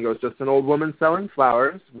was, and he goes, just an old woman selling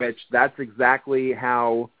flowers, which that's exactly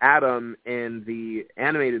how Adam in the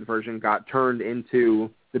animated version got turned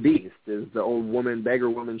into the Beast, is the old woman, beggar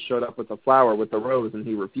woman, showed up with a flower with the rose, and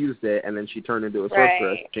he refused it, and then she turned into a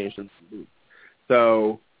sorceress, changed into the Beast.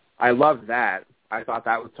 So I loved that. I thought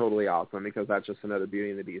that was totally awesome, because that's just another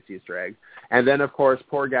Beauty and the Beast Easter egg. And then, of course,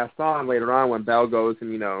 poor Gaston, later on, when Belle goes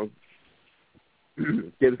and,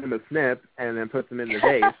 gives him a snip and then puts him in the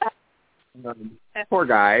vase. Poor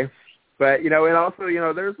guy. But, it also,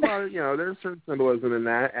 there's a lot of, there's certain symbolism in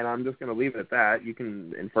that, and I'm just going to leave it at that. You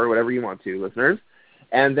can infer whatever you want to, listeners.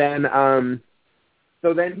 And then,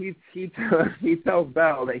 so then he tells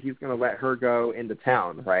Belle that he's going to let her go into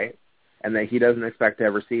town, right? And that he doesn't expect to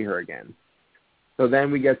ever see her again. So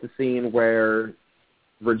then we get the scene where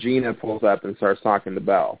Regina pulls up and starts talking to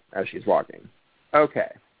Belle as she's walking.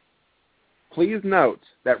 Okay. Please note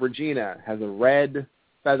that Regina has a red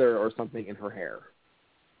feather or something in her hair.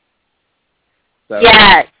 So,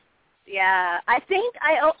 yes. Yeah. I think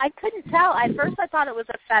I couldn't tell. At first I thought it was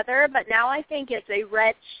a feather, but now I think it's a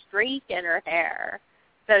red streak in her hair.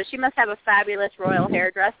 So she must have a fabulous royal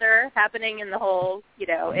hairdresser happening in the whole,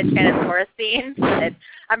 Enchanted Forest scene. But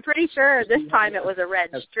I'm pretty sure this time it was a red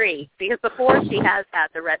streak, because before she has had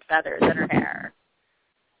the red feathers in her hair.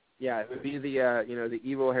 Yeah, it would be the the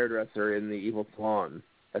evil hairdresser in the evil salon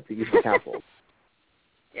at the evil castle.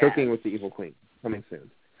 Yeah. Cooking with the evil queen, coming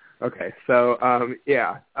soon. Okay, so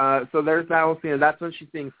so there's that whole scene. That's when she's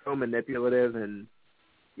being so manipulative, and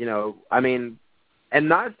and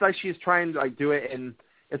not like she's trying to do it, and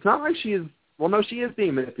it's not like she is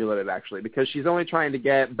being manipulative actually, because she's only trying to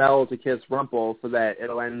get Belle to kiss Rumple so that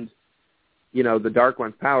it'll end, the Dark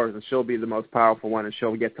One's powers, and she'll be the most powerful one, and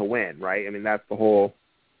she'll get to win, right? I mean, that's the whole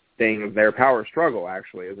thing of their power struggle,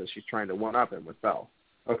 actually, is that she's trying to one-up him with Belle.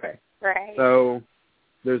 Okay. Right. So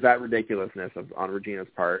there's that ridiculousness on Regina's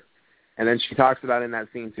part. And then she talks about in that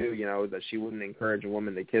scene, too, that she wouldn't encourage a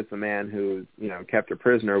woman to kiss a man who, kept her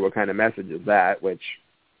prisoner. What kind of message is that? Which,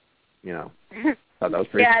 thought that was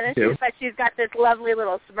pretty too. But she's got this lovely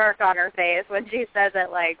little smirk on her face when she says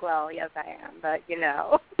it like, well, yes, I am, but,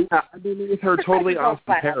 Yeah, I mean, it's her totally off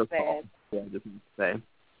the parasol. Yeah, just to say.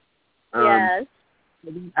 Yes.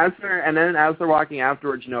 As they're walking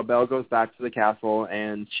afterwards, Belle goes back to the castle,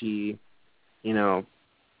 and she,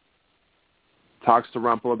 talks to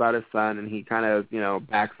Rumple about his son, and he kind of,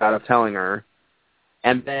 backs out of telling her.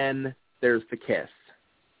 And then there's the kiss.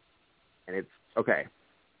 And it's, okay,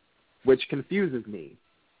 which confuses me,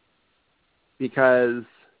 because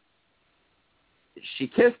she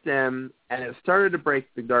kissed him, and it started to break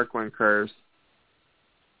the Dark One curse,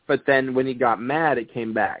 but then when he got mad, it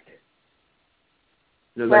came back.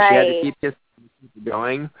 Like she had to keep kissing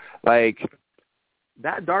going. Like,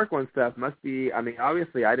 that Dark One stuff must be,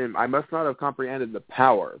 obviously I must not have comprehended the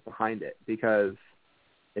power behind it, because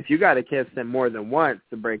if you got to kiss him more than once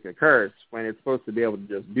to break a curse, when it's supposed to be able to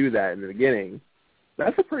just do that in the beginning,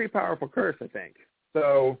 that's a pretty powerful curse, I think.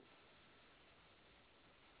 So,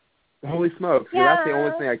 holy smokes. Yeah. That's the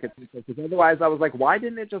only thing I could think of, because otherwise I was like, why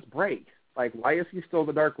didn't it just break? Like, why is he still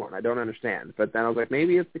the Dark One? I don't understand. But then I was like,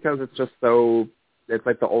 maybe it's because it's just so, it's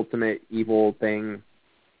like the ultimate evil thing.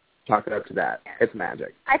 Chalk it up to that. It's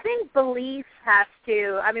magic. I think belief has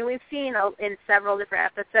to, we've seen in several different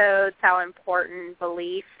episodes how important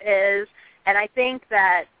belief is, and I think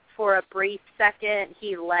that for a brief second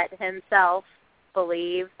he let himself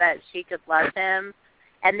believe that she could love him,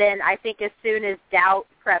 and then I think as soon as doubt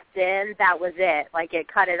crept in, that was it. Like, it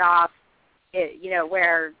cut it off,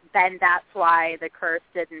 where then that's why the curse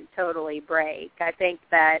didn't totally break. I think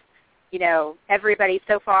that, everybody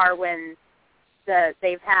so far, when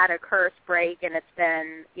they've had a curse break and it's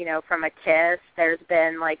been, from a kiss, there's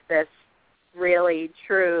been like this really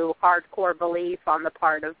true hardcore belief on the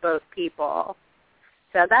part of both people.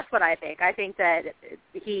 So that's what I think. I think that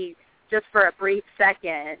he, just for a brief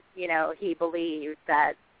second, he believed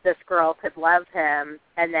that this girl could love him,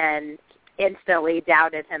 and then instantly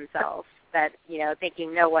doubted himself, that,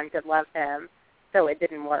 thinking no one could love him, so it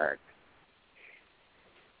didn't work.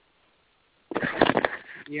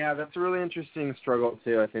 Yeah, that's a really interesting struggle,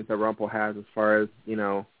 too, I think that Rumple has, as far as,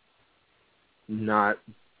 not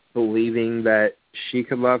believing that she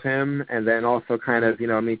could love him, and then also kind of,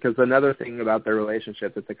 because another thing about their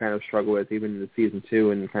relationship that they kind of struggle with, even in season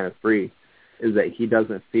 2 and kind of 3, is that he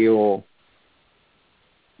doesn't feel,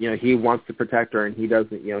 he wants to protect her, and he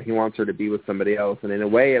doesn't, he wants her to be with somebody else. And in a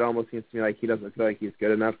way, it almost seems to me like he doesn't feel like he's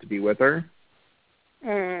good enough to be with her.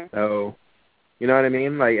 So, you know what I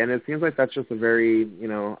mean? Like, and it seems like that's just a very,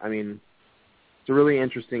 it's a really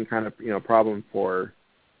interesting kind of, problem for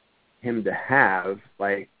him to have.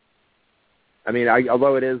 Like,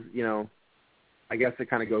 although it is, I guess it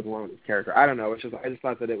kind of goes along with his character. I don't know. I just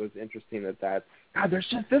thought that it was interesting that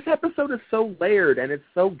this episode is so layered and it's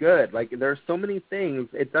so good. Like, there's so many things.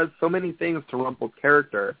 It does so many things to Rumple's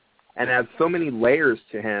character and adds so many layers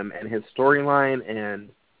to him and his storyline and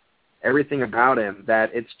everything about him that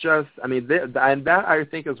it's just, and that I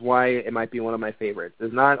think is why it might be one of my favorites.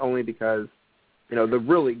 Is not only because, the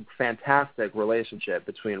really fantastic relationship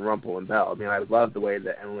between Rumple and Belle. I love the way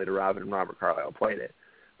that Emily DeRobin and Robert Carlyle played it.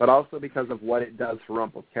 But also because of what it does for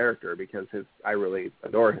Rumple's character, because I really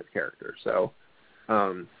adore his character. So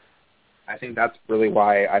I think that's really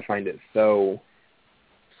why I find it so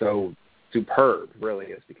superb, really,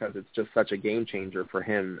 is because it's just such a game changer for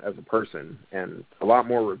him as a person and a lot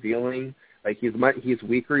more revealing. Like, he's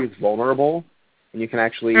weaker, he's vulnerable, and you can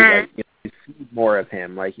actually you see more of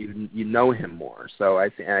him. Like, you know him more. So I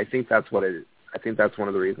think that's what it is. I think that's one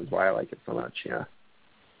of the reasons why I like it so much. Yeah.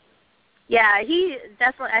 Yeah, he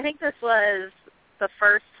definitely, I think this was the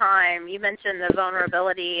first time you mentioned the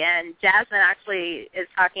vulnerability, and Jasmine actually is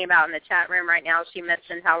talking about in the chat room right now, she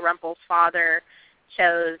mentioned how Rumple's father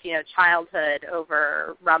chose, childhood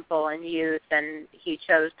over Rumple and youth, and he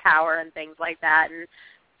chose power and things like that. And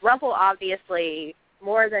Rumple obviously,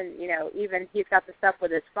 more than, even he's got the stuff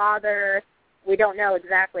with his father. We don't know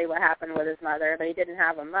exactly what happened with his mother, but he didn't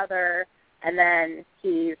have a mother. And then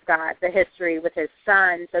he's got the history with his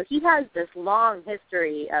son. So he has this long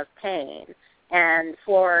history of pain. And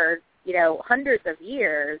for, hundreds of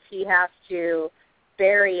years, he has to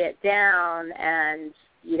bury it down. And,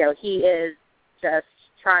 he is just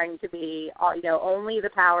trying to be, only the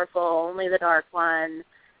powerful, only the dark one,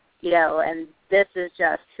 and this is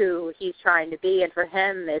just who he's trying to be. And for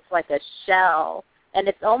him, it's like a shell. And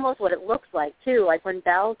it's almost what it looks like, too. Like when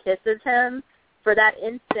Belle kisses him, for that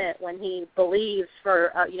instant when he believes for,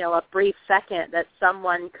 a brief second that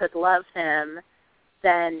someone could love him,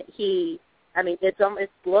 then it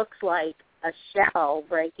looks like a shell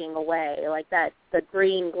breaking away, like that the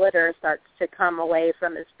green glitter starts to come away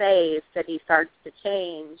from his face, that he starts to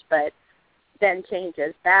change, but then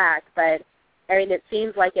changes back. But, it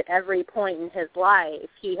seems like at every point in his life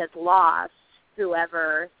he has lost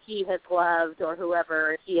whoever he has loved or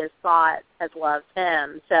whoever he has thought has loved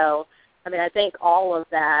him. So, I think all of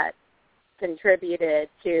that contributed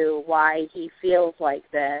to why he feels like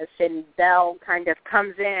this. And Belle kind of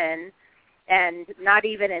comes in, and not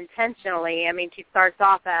even intentionally. She starts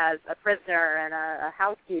off as a prisoner and a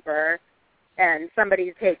housekeeper, and somebody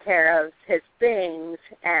to take care of his things,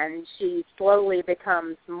 and she slowly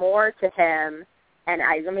becomes more to him. And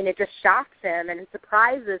it just shocks him and it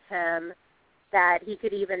surprises him that he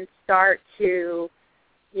could even start to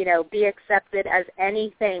be accepted as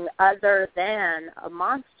anything other than a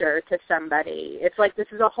monster to somebody. It's like this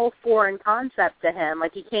is a whole foreign concept to him.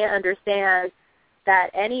 Like, he can't understand that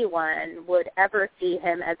anyone would ever see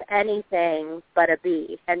him as anything but a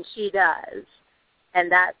beast, and she does. And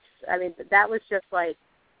that was just like,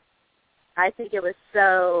 I think it was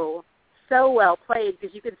so well played,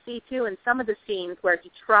 because you could see, too, in some of the scenes where he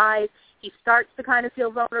starts to kind of feel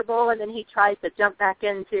vulnerable, and then he tries to jump back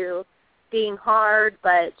into being hard,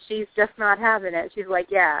 but she's just not having it. She's like,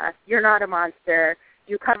 yeah, you're not a monster.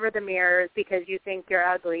 You cover the mirrors because you think you're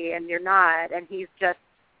ugly, and you're not. And he's just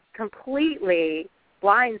completely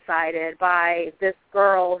blindsided by this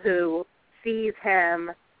girl who sees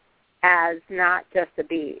him as not just a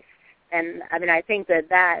beast. And, I think that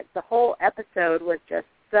the whole episode was just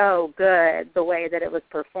so good, the way that it was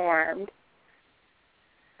performed.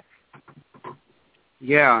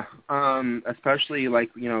 Yeah, especially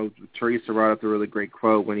Teresa brought up a really great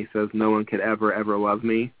quote when he says, "No one could ever, ever love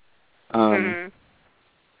me."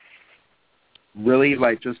 Really,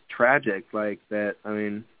 just tragic, that.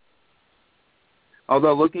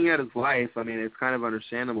 Although looking at his life, it's kind of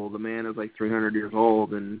understandable. The man is 300 years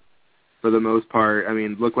old, and for the most part,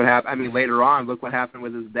 look what happened. Later on, look what happened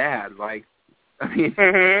with his dad. He,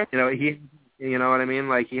 you know what I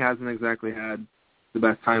mean? He hasn't exactly had the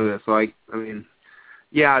best time with it. So,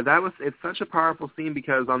 yeah, it's such a powerful scene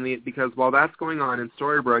because while that's going on in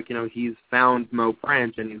Storybrooke, he's found Mo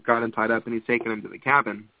French and he's got him tied up and he's taken him to the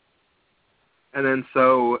cabin. And then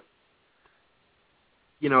so,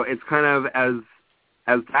 it's kind of as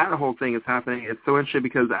that whole thing is happening, it's so interesting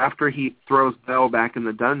because after he throws Belle back in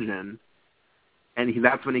the dungeon, and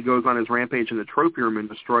that's when he goes on his rampage in the trophy room and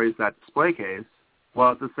destroys that display case.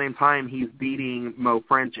 Well, at the same time, he's beating Mo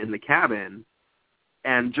French in the cabin,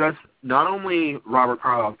 and just not only Robert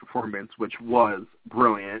Carlyle's performance, which was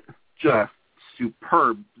brilliant, just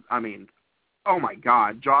superb. I mean, oh my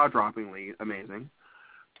God, jaw-droppingly amazing.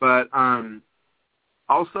 But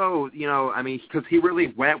also, you know, I mean, because he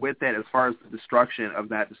really went with it as far as the destruction of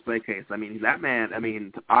that display case. I mean, that man, I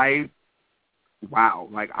mean, wow,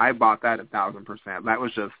 like I bought that 1,000%. That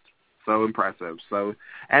was just so impressive. So,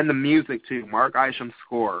 and the music too, Mark Isham's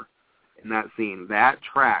score in that scene, that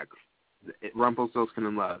track, Rumpelstiltskin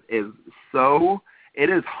in Love, is so, it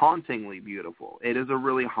is hauntingly beautiful. It is a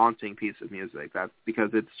really haunting piece of music. That's because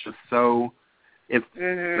it's just so, it's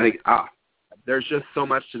like, there's just so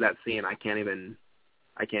much to that scene. I can't even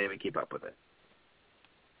keep up with it.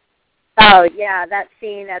 Oh yeah, that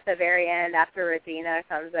scene at the very end after Regina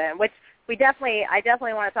comes in, which I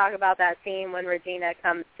definitely want to talk about that scene when Regina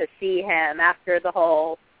comes to see him after the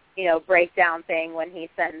whole, you know, breakdown thing when he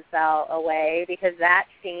sends Belle away, because that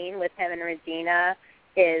scene with him and Regina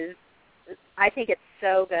is, I think it's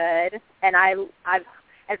so good, and I've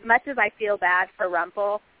as much as I feel bad for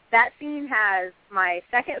Rumple, that scene has my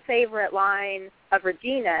second favorite line of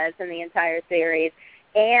Regina's in the entire series,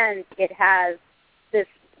 and it has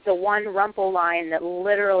the one Rumple line that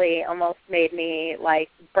literally almost made me, like,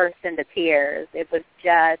 burst into tears. It was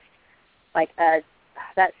just, like, that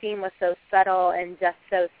scene was so subtle and just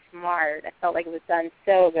so smart. I felt like it was done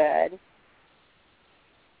so good.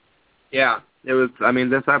 Yeah, it was, I mean,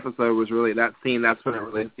 this episode was really, that scene, that's when it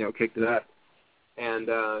really, you know, kicked it up. And,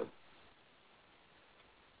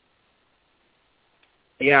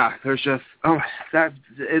 yeah, there's just,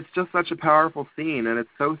 it's just such a powerful scene, and it's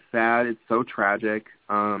so sad, it's so tragic.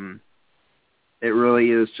 It really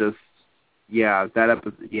is just, yeah, that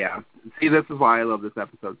episode, yeah. See, this is why I love this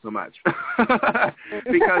episode so much.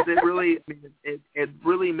 Because it really, it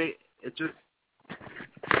really made, it's just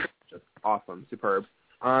awesome, superb.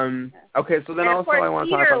 Okay, so then and also I want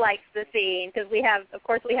to talk about... Peter likes the scene, because we have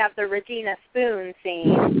the Regina Spoon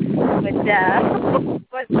scene, which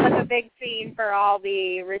was a big scene for all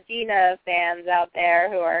the Regina fans out there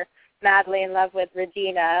who are madly in love with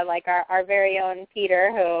Regina, like our very own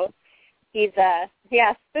Peter, who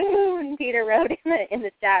Spoon, Peter wrote in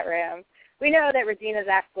the chat room. We know that Regina's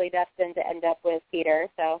actually destined to end up with Peter,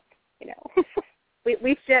 so, you know,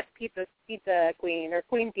 we ship Pizza Queen, or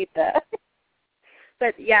Queen Pizza.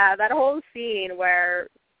 But, yeah, that whole scene where,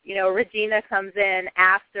 you know, Regina comes in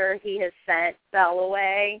after he has sent Belle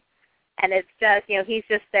away, and it's just, you know, he's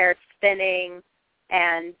just there spinning,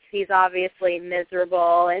 and he's obviously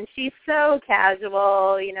miserable, and she's so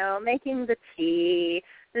casual, you know, making the tea,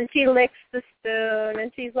 and she licks the spoon,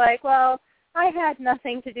 and she's like, well, I had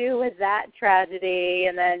nothing to do with that tragedy,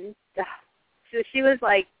 and then so she was,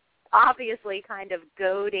 like, obviously kind of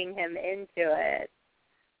goading him into it.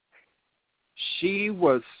 She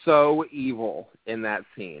was so evil in that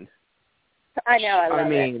scene. I know, I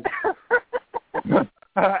love it.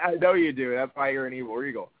 I know you do. That's why you're an evil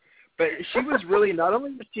eagle. But she was really, not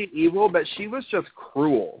only was she evil, but she was just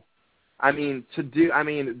cruel. I mean,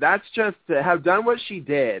 that's just to have done what she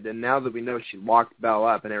did, and now that we know she locked Belle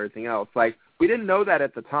up and everything else, like, we didn't know that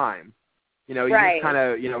at the time. You know, you just kind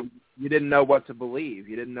of, you know, you didn't know what to believe.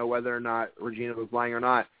 You didn't know whether or not Regina was lying or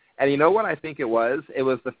not. And you know what I think it was? It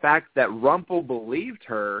was the fact that Rumple believed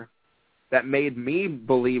her that made me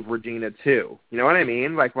believe Regina too. You know what I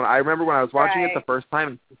mean? Like, I remember when I was watching it the first time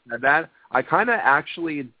and she said that, I kind of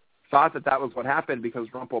actually thought that was what happened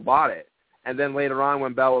because Rumple bought it. And then later on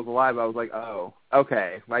when Belle was alive, I was like, oh,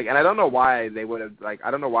 okay. Like, and I don't know why they would have, like,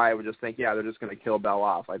 I don't know why I would just think, yeah, they're just going to kill Belle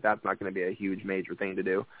off. Like, that's not going to be a huge major thing to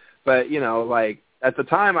do. But, you know, like, at the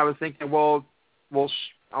time I was thinking, well,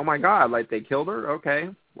 oh my God, like, they killed her? Okay.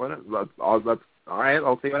 All right,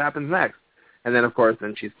 I'll see what happens next. And then, of course,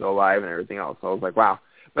 then she's still alive and everything else. So I was like, wow.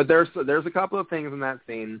 But there's a couple of things in that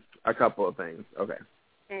scene. A couple of things. Okay.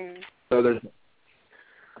 So there's...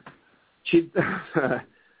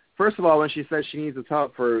 First of all, when she says she needs a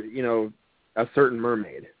top for, you know, a certain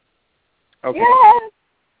mermaid. Okay. Yes!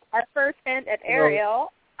 Our first hint at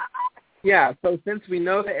Ariel. Yeah, so since we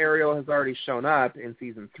know that Ariel has already shown up in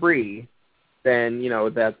Season 3, then, you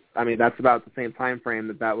know, that's about the same time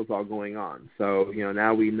frame that was all going on. So, you know,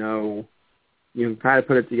 now we know, you can kind of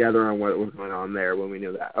put it together on what was going on there when we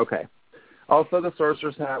knew that. Okay. Also, the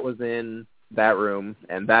Sorcerer's Hat was in that room,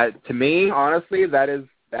 and that, to me, honestly, that is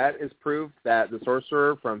proof that the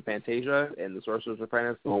Sorcerer from Fantasia and the Sorcerer's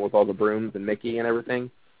Apprentice, the one with all the brooms and Mickey and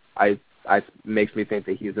everything, makes me think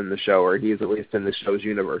that he's in the show, or he's at least in the show's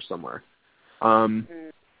universe somewhere. And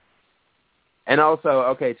also,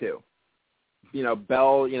 okay, too,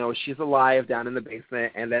 Belle, she's alive down in the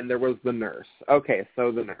basement, and then there was the nurse. Okay,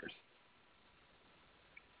 so the nurse.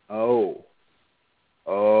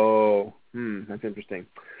 That's interesting.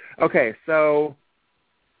 Okay, so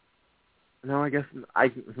no, I guess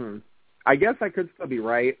I could still be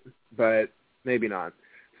right, but maybe not.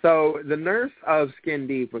 So the nurse of Skin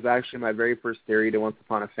Deep was actually my very first theory to Once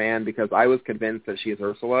Upon a Fan, because I was convinced that she is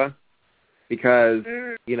Ursula, because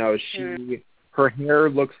her hair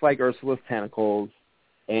looks like Ursula's tentacles,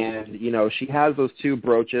 and she has those two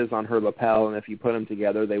brooches on her lapel, and if you put them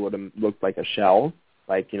together, they would have looked like a shell,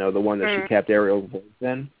 like the one that she kept Ariel's voice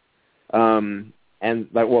in. And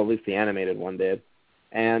at least the animated one did.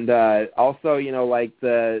 And also, like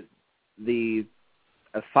the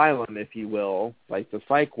asylum, if you will, like the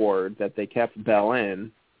psych ward that they kept Belle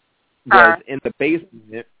in, was in the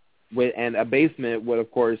basement, and a basement would,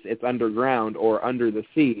 of course, it's underground or under the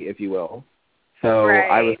sea, if you will. So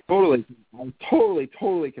I was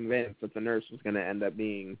totally convinced that the nurse was going to end up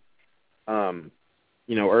being,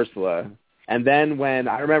 Ursula. And then when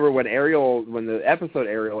the episode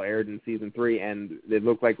Ariel aired in season 3, and it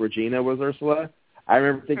looked like Regina was Ursula, I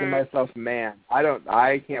remember thinking to myself, man,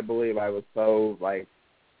 I can't believe I was so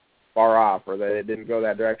far off, or that it didn't go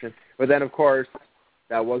that direction. But then, of course,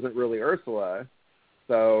 that wasn't really Ursula.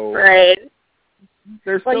 So there's still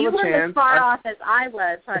a chance. Well, you weren't as far off as I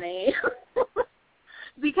was, honey.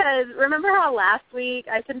 Because remember how last week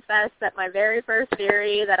I confessed that my very first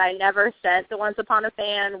theory that I never sent to Once Upon a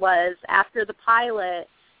Fan was after the pilot,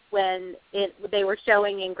 when they were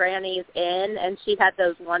showing in Granny's Inn, and she had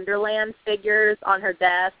those Wonderland figures on her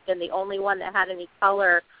desk, and the only one that had any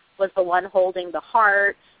color was the one holding the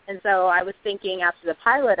heart. And so I was thinking after the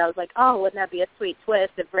pilot, I was like, oh, wouldn't that be a sweet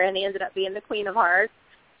twist if Granny ended up being the Queen of Hearts?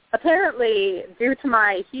 Apparently, due to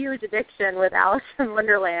my huge addiction with Alice in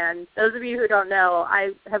Wonderland, those of you who don't know,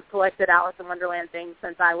 I have collected Alice in Wonderland things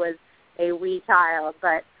since I was a wee child,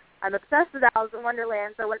 but I'm obsessed with Alice in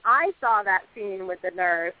Wonderland. So when I saw that scene with the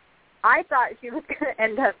nurse, I thought she was going to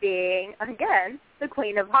end up being, again, the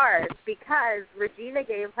Queen of Hearts, because Regina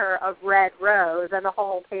gave her a red rose and the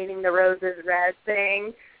whole painting the roses red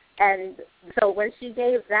thing. And so when she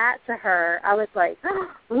gave that to her, I was like,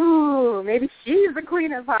 ooh, maybe she's the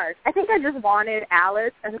Queen of Hearts. I think I just wanted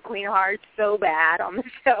Alice as the Queen of Hearts so bad on the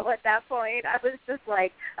show at that point. I was just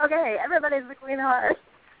like, okay, everybody's the Queen of Hearts.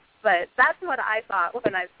 But that's what I thought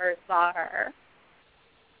when I first saw her.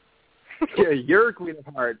 Yeah, you're a Queen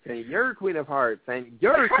of Hearts, and you're a Queen of Hearts, and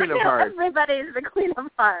you're a Queen of Hearts. Everybody's the Queen of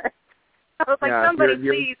Hearts. I was like, somebody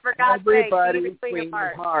please, for God's sake, be the Queen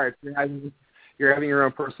of Hearts. You're having your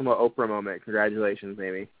own personal Oprah moment. Congratulations,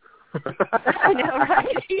 Amy. I know, right?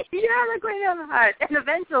 You're the Queen of Hearts. And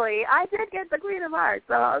eventually, I did get the Queen of Hearts,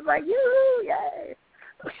 so I was like, yay.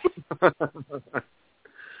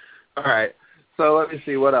 All right. So let me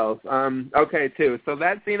see, what else? Okay, too. So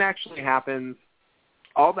that scene actually happens,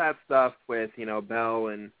 all that stuff with, Belle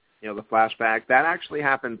and, the flashback, that actually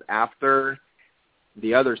happens after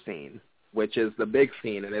the other scene, which is the big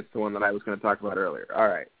scene, and it's the one that I was going to talk about earlier. All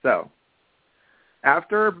right, so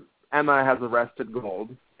after Emma has arrested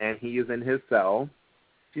Gold, and he is in his cell,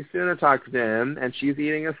 she's going to talk to him, and she's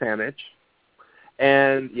eating a sandwich.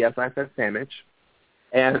 And, yes, I said sandwich.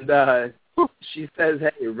 And she says,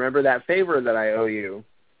 hey, remember that favor that I owe you?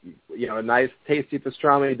 A nice, tasty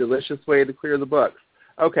pastrami, delicious way to clear the books.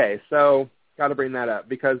 Okay, so got to bring that up,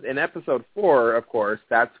 because in episode 4, of course,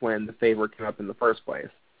 that's when the favor came up in the first place,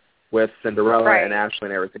 with Cinderella and Ashley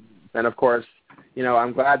and everything. And, of course,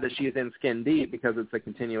 I'm glad that she's in Skin Deep, because it's a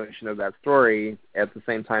continuation of that story at the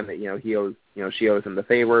same time that, he owes, she owes him the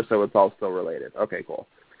favor, so it's all still related. Okay, cool.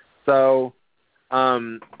 So,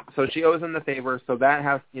 so she owes him the favor, so that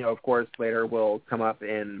has, of course, later will come up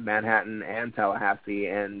in Manhattan and Tallahassee,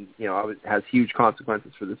 and, it has huge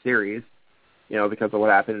consequences for the series, because of what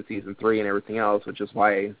happened in season 3 and everything else, which is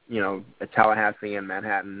why, Tallahassee and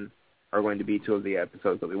Manhattan are going to be 2 of the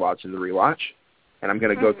episodes that we watch in the rewatch. And I'm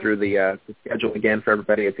going to go through the schedule again for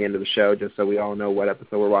everybody at the end of the show, just so we all know what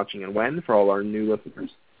episode we're watching and when, for all our new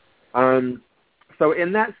listeners. So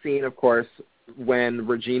in that scene, of course, when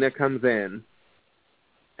Regina comes in,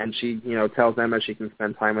 and she, tells Emma she can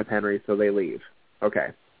spend time with Henry, so they leave. Okay.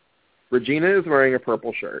 Regina is wearing a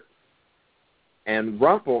purple shirt, and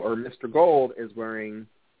Rumple, or Mr. Gold, is wearing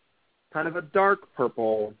kind of a dark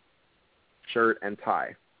purple shirt and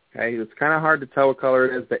tie. Okay, it's kind of hard to tell what color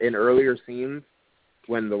it is, but in earlier scenes,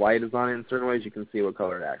 when the light is on it in certain ways, you can see what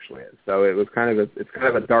color it actually is. So it's kind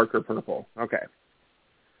of a darker purple. Okay.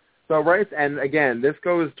 So and again, this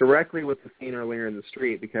goes directly with the scene earlier in the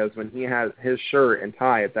street, because when he has his shirt and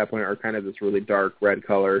tie at that point are kind of this really dark red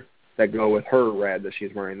color, that go with her red that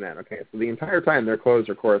she's wearing then. Okay, so the entire time their clothes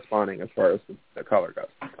are corresponding as far as the color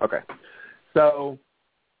goes. Okay, so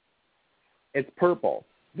it's purple.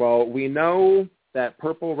 Well, we know that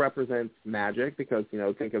purple represents magic because,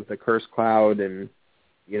 think of the curse cloud and,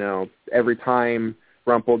 every time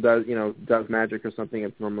Rumple does magic or something,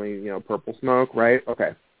 it's normally, purple smoke, right?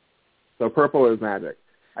 Okay. So purple is magic.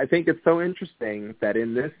 I think it's so interesting that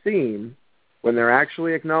in this scene, when they're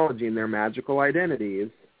actually acknowledging their magical identities,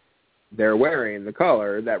 they're wearing the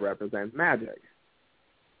color that represents magic.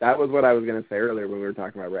 That was what I was going to say earlier when we were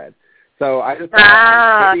talking about red. So I just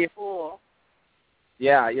thought, cool.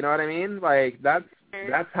 Yeah, you know what I mean? Like, that's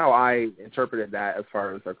how I interpreted that as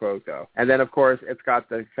far as their clothes go. And then, of course, it's got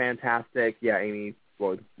the fantastic, Amy,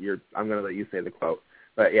 well, I'm going to let you say the quote.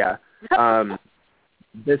 But, yeah,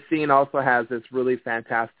 this scene also has this really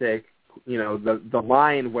fantastic, the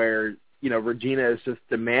line where, Regina is just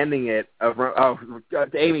demanding it of,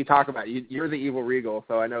 Amy, talk about it. You're the evil Regal,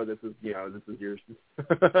 so I know this is yours.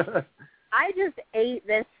 I just ate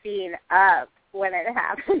this scene up when it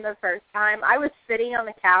happened the first time. I was sitting on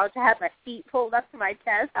the couch. I had my feet pulled up to my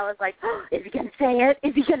chest. I was like, is he going to say it?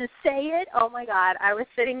 Is he going to say it? Oh, my God. I was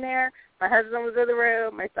sitting there. My husband was in the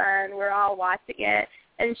room. My son. We're all watching it.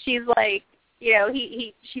 And she's like,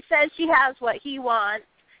 she says she has what he wants,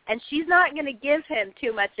 and she's not going to give him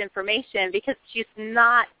too much information because she's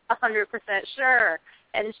not 100% sure.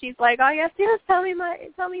 And she's like, all you have to do is tell me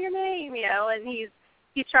your name, and he's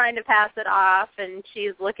trying to pass it off, and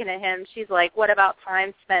she's looking at him. She's like, what about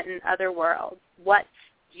time spent in other worlds? What's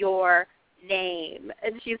your name?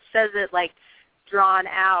 And she says it, like, drawn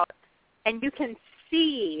out. And you can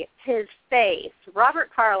see his face. Robert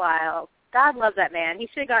Carlyle, God loves that man. He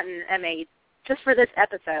should have gotten an MA just for this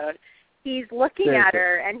episode. He's looking at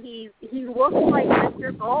her, and he looks like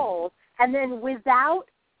Mr. Gold. And then without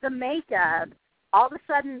the makeup, all of a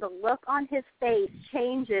sudden the look on his face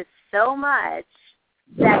changes so much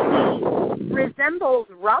that he resembles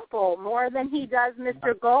Rumple more than he does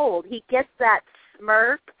Mr. Gold. He gets that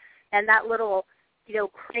smirk and that little,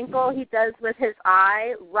 crinkle he does with his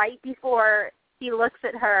eye right before he looks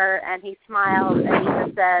at her, and he smiles and he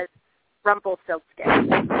just says,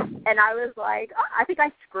 Rumpelstiltskin. And I was like, I think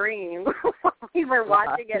I screamed when we were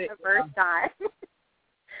watching it the first time.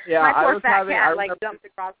 Yeah, my poor fat cat jumped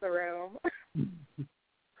across the room.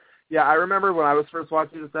 Yeah, I remember when I was first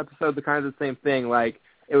watching this episode, the kind of the same thing. Like,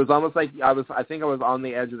 it was almost like I think I was on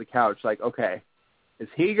the edge of the couch. Like, okay, is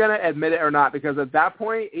he going to admit it or not? Because at that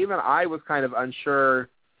point, even I was kind of unsure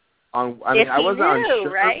I wasn't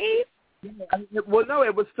unsure. Right? Well, no,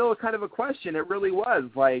 it was still kind of a question. It really was.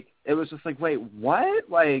 Like, it was just like, wait, what?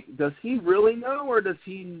 Like, does he really know or does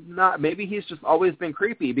he not? Maybe he's just always been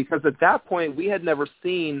creepy, because at that point, we had never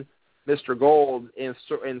seen Mr. Gold in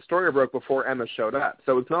Storybrooke before Emma showed up.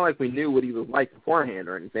 So it's not like we knew what he was like beforehand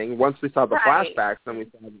or anything. Once we saw the flashbacks, then we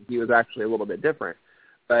saw that he was actually a little bit different.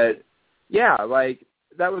 But, yeah, like,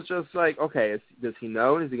 that was just like, okay, does he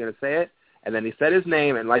know? Is he going to say it? And then he said his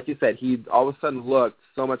name, and like you said, he all of a sudden looked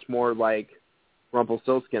so much more like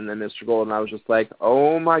Rumpelstiltskin than Mr. Gold, and I was just like,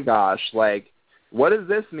 oh my gosh, like, what does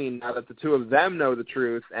this mean now that the two of them know the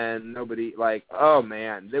truth and nobody, like, oh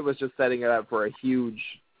man, it was just setting it up for a huge,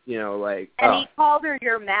 like. And he called her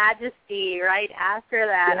Your Majesty right after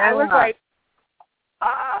that. Yeah. I was like,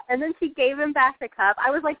 and then she gave him back the cup. I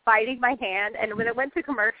was like biting my hand, and when it went to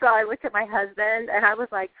commercial, I looked at my husband, and I was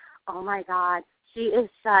like, oh my God, she is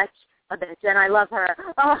such a bitch, and I love her.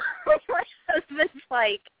 Oh, my husband's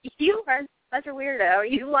like, you are such a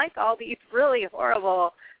weirdo. You like all these really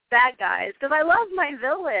horrible bad guys, because I love my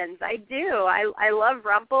villains. I do. I love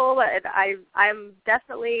Rumple, and I'm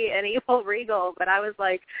definitely an evil Regal, but I was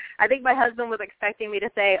like, I think my husband was expecting me to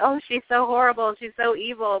say, oh, she's so horrible, she's so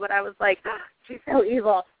evil, but I was like, oh, she's so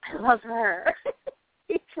evil. I love her.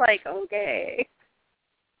 He's like, okay.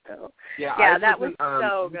 So, yeah, that was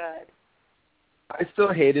so good. I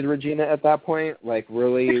still hated Regina at that point. Like,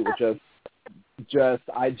 really,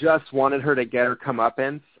 I just wanted her to get her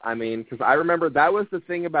comeuppance. I mean, because I remember that was the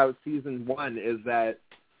thing about season 1, is that,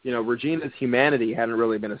 Regina's humanity hadn't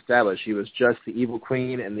really been established. She was just the evil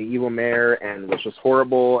queen and the evil mayor, and was just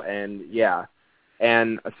horrible, and yeah.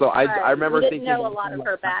 And so I remember thinking, we didn't know a lot of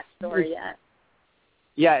her backstory yet.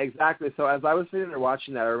 Yeah, exactly. So as I was sitting there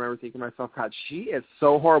watching that, I remember thinking to myself, God, she is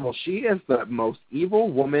so horrible. She is the most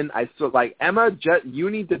evil woman. Like, Emma,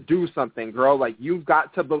 you need to do something, girl. Like, you've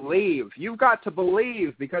got to believe. You've got to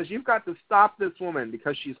believe, because you've got to stop this woman,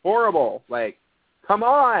 because she's horrible. Like, come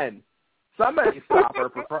on. Somebody stop her,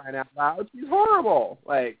 for crying out loud. She's horrible.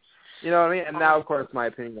 Like, you know what I mean? And now, of course, my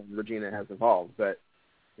opinion on Regina has evolved. But,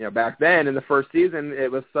 back then in the first season,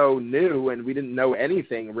 it was so new and we didn't know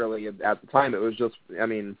anything really at the time. It was just,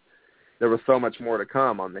 there was so much more to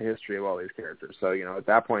come on the history of all these characters. So, at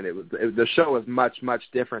that point, the show was much, much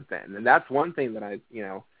different then. And that's one thing that I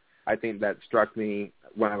think that struck me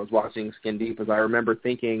when I was watching Skin Deep, is I remember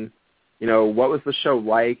thinking, what was the show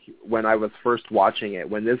like when I was first watching it?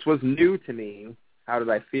 When this was new to me, how did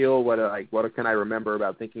I feel? What can I remember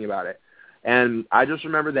about thinking about it? And I just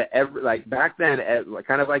remember that back then,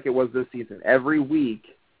 kind of like it was this season, every week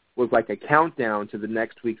was like a countdown to the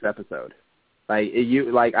next week's episode. I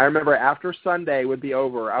remember after Sunday would be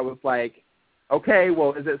over, I was like, okay,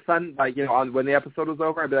 well, is it when the episode was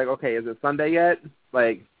over, I'd be like, okay, is it Sunday yet?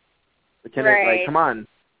 Come on,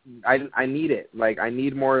 I need it. I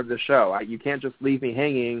need more of the show. You can't just leave me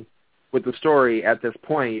hanging with the story at this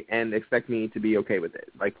point and expect me to be okay with it,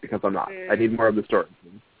 because I'm not. I need more of the story.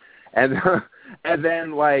 And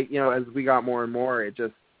then as we got more and more, it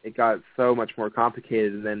got so much more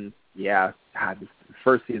complicated. And then the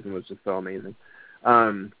first season was just so amazing,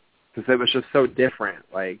 because it was just so different.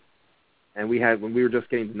 And when we were just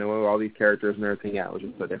getting to know all these characters and everything, it was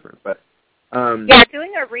just so different. But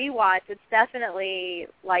doing a rewatch, it's definitely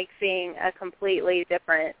like seeing a completely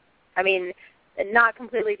different. Not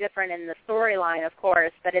completely different in the storyline, of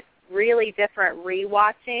course, but it's really different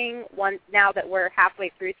rewatching now that we're halfway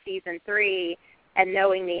through season 3 and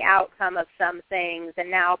knowing the outcome of some things, and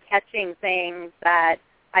now catching things that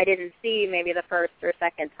I didn't see maybe the first or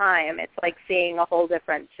second time. It's like seeing a whole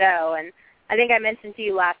different show. And I think I mentioned to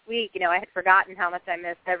you last week, I had forgotten how much I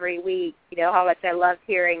missed every week, how much I loved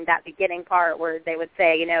hearing that beginning part where they would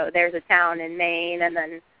say, there's a town in Maine, and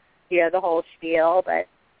then, the whole spiel. But,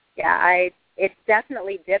 it's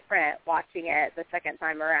definitely different watching it the second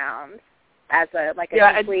time around as a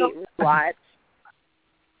complete watch.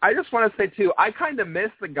 I just want to say, too, I kind of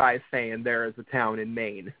miss the guy saying there is a town in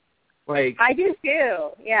Maine. I do, too,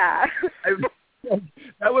 yeah.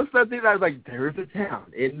 That was something that I was like, there's a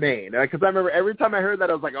town in Maine. Because I remember every time I heard that,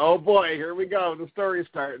 I was like, oh, boy, here we go. The story's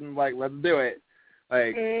starting. Let's do it.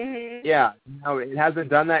 It hasn't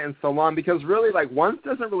done that in so long, because really, Once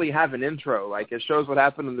doesn't really have an intro. It shows what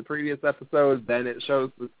happened in the previous episode, then it shows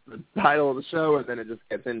the title of the show, and then it just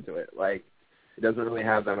gets into it. It doesn't really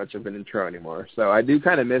have that much of an intro anymore. So I do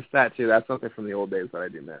kind of miss that, too. That's something from the old days that I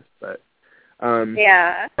do miss. But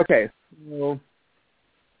okay. Well,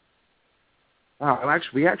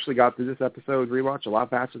 we actually got through this episode rewatch a lot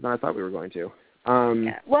faster than I thought we were going to.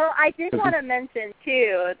 Well, I did want to mention,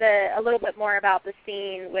 too, a little bit more about the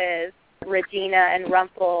scene with Regina and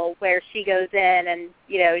Rumple, where she goes in and,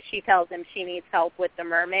 she tells him she needs help with the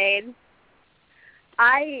mermaid.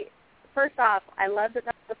 First off, I love that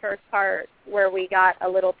that's the first part where we got a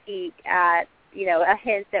little peek at, a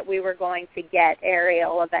hint that we were going to get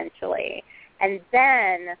Ariel eventually. And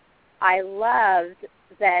then I loved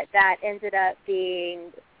that ended up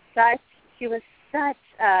being she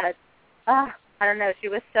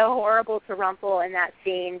was so horrible to Rumple in that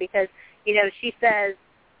scene, because, she says,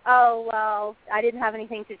 oh, well, I didn't have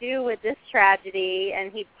anything to do with this tragedy,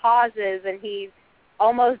 and he pauses and he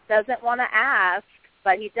almost doesn't want to ask,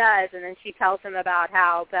 but he does, and then she tells him about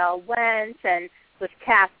how Belle went and was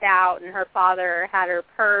cast out, and her father had her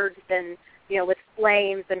purged and, with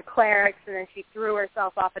flames and clerics, and then she threw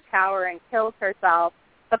herself off a tower and killed herself.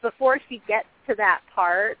 But before she gets to that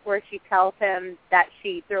part where she tells him that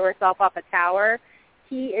she threw herself off a tower,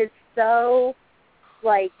 he is so,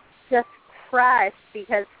 just crushed,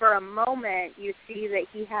 because for a moment you see that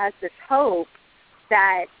he has this hope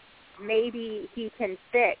that maybe he can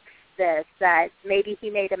fix this, that maybe he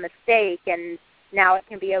made a mistake and now it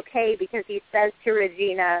can be okay, because he says to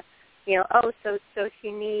Regina, so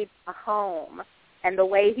she needs a home. And the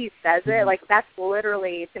way he says it, that's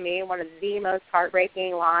literally, to me, one of the most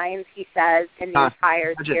heartbreaking lines he says in the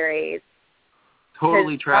entire series.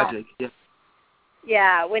 Totally tragic, yeah.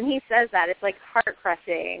 Yeah, when he says that, it's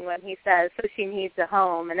heart-crushing when he says, so she needs a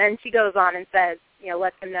home. And then she goes on and says,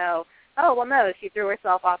 lets him know, oh, well, no, she threw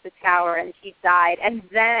herself off the tower and she died. And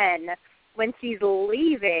then when she's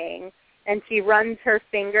leaving and she runs her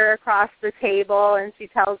finger across the table and she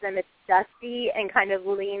tells him it's dusty and kind of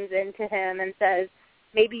leans into him and says,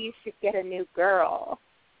 maybe you should get a new girl,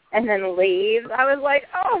 and then leaves. I was like,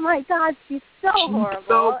 oh, my God, she's so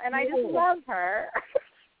horrible, and I just love her.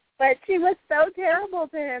 But she was so terrible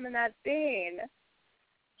to him in that scene.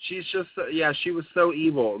 She's just, she was so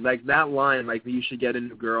evil. That line, you should get a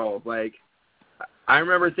new girl. I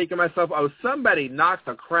remember thinking to myself, oh, somebody knock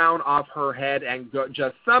the crown off her head and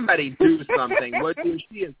just somebody do something.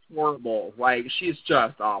 She is horrible. She's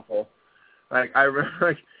just awful. I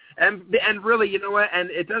remember, and really, you know what? And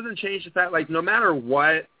it doesn't change the fact, no matter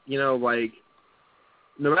what like,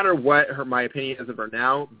 no matter what my opinion is of her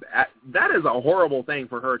now, that is a horrible thing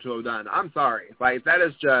for her to have done. I'm sorry. Like, that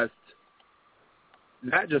just takes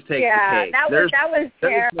the cake. Yeah, that was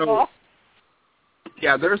terrible.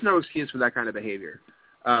 There's no excuse for that kind of behavior.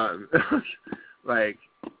 Like,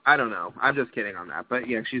 I don't know. I'm just kidding on that. But,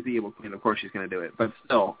 yeah, she's the evil queen. Of course she's going to do it. But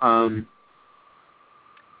still,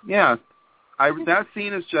 that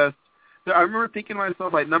scene is just, I remember thinking to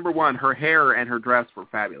myself, like, number one, her hair and her dress were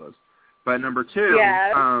fabulous. But number two,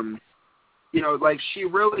 like, she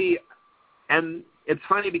really, and it's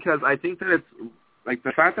funny because I think that it's, like,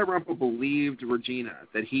 the fact that Rumple believed Regina,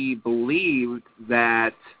 that he believed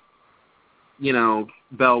that,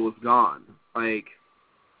 Belle was gone. Like,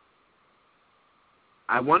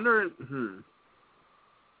 I wonder,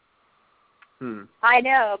 I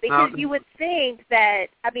know, because you would think that,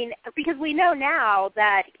 because we know now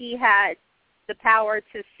that he had the power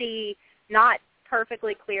to see, not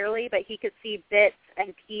perfectly clearly, but he could see bits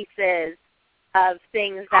and pieces of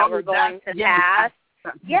things that were going to pass.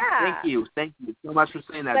 Thank you so much for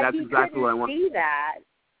saying that. But that's exactly what I want. See that.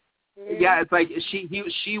 Yeah, it's like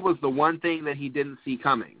she was the one thing that he didn't see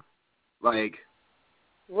coming. Like,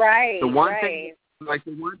 the one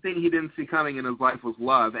thing he didn't see coming in his life was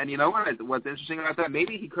love. And you know what's interesting about that?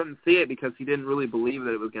 Maybe he couldn't see it because he didn't really believe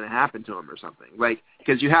that it was going to happen to him or something. Like,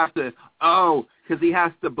 because he has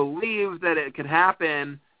to believe that it could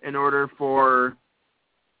happen in order for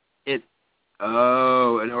him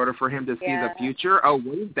to see the future. Oh,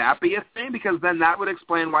 wouldn't that be a thing? Because then that would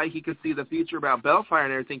explain why he could see the future about Bellfire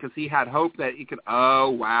and everything, because he had hope that he could,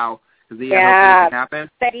 because he had hope that it could happen.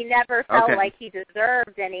 But he never felt like he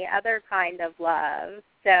deserved any other kind of love.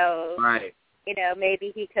 So,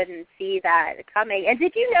 maybe he couldn't see that coming. And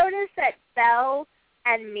did you notice that Belle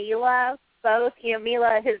and Mila both,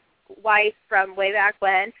 Mila, his wife from way back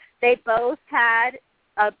when, they both had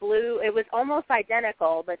a blue, it was almost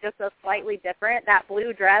identical, but just a slightly different, that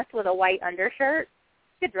blue dress with a white undershirt.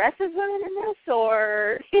 The dresses women in this,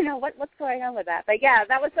 or, what's going on with that? But yeah,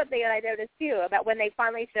 that was something that I noticed too, about when they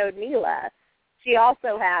finally showed Mila. She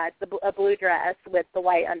also had a blue dress with the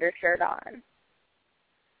white undershirt on.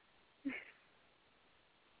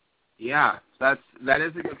 Yeah, that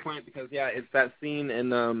is a good point, because, it's that scene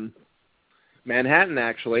in Manhattan,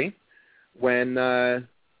 actually, when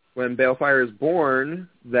Balefire is born,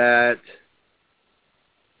 that,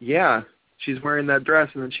 she's wearing that dress,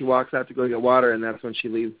 and then she walks out to go get water, and that's when she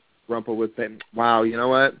leaves Rumple with him. Wow, you know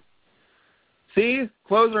what? See?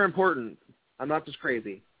 Clothes are important. I'm not just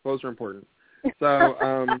crazy. Clothes are important.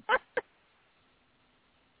 So,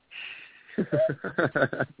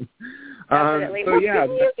 Definitely. Didn't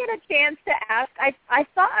you get a chance to ask? I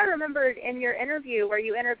thought I remembered in your interview where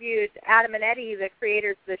you interviewed Adam and Eddie, the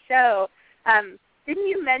creators of the show, didn't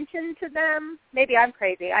you mention to them, maybe I'm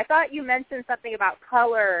crazy, I thought you mentioned something about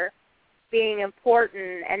color being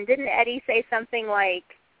important, and didn't Eddie say something like,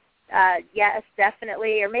 yes,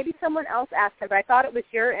 definitely, or maybe someone else asked him, but I thought it was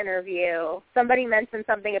your interview. Somebody mentioned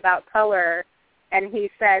something about color, and he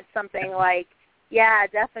said something like, yeah,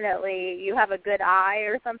 definitely, you have a good eye,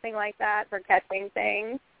 or something like that for catching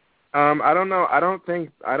things. I don't know. I don't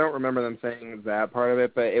remember them saying that part of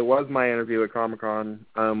it, but it was my interview at Comic-Con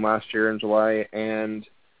last year in July, and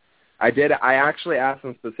I actually asked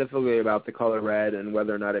them specifically about the color red and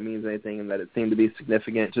whether or not it means anything, and that it seemed to be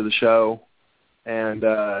significant to the show. And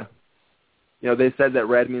they said that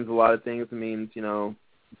red means a lot of things. It means,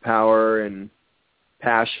 power and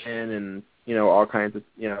passion and, all kinds of,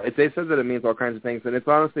 they said that it means all kinds of things. And it's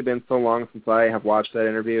honestly been so long since I have watched that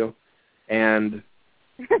interview, and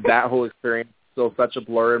that whole experience is still such a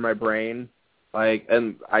blur in my brain. Like,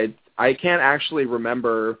 and I can't actually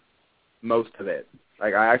remember most of it.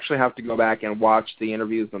 Like, I actually have to go back and watch the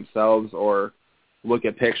interviews themselves or look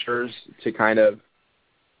at pictures to kind of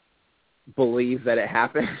believe that it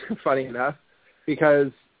happened, funny enough,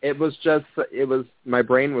 because my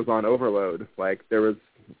brain was on overload. Like, there was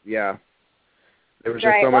just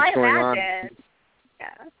so much going on. Yeah.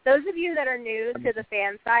 Those of you that are new to the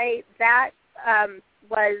fan site, that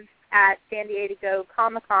was at San Diego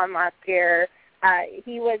Comic-Con last year.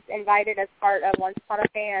 He was invited as part of Once Upon a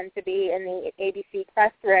Fan to be in the ABC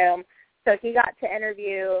press room, so he got to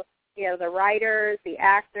interview, the writers, the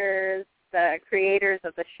actors, the creators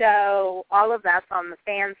of the show. All of that's on the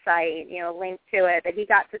fan site, linked to it. But he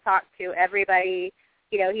got to talk to everybody.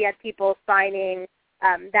 He had people signing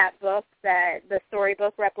that book, the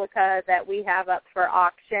storybook replica that we have up for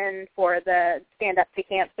auction for the Stand Up to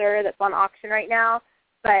Cancer that's on auction right now.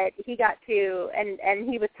 But he got to, and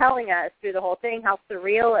he was telling us through the whole thing how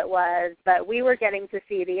surreal it was, but we were getting to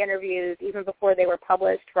see the interviews even before they were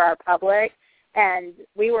published for our public, And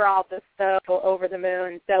we were all just so over the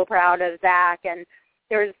moon, so proud of Zach. And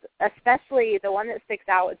there's especially the one that sticks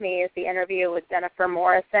out with me is the interview with Jennifer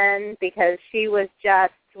Morrison, because she was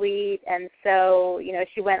just sweet. And so, you know,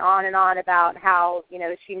 she went on and on about how, you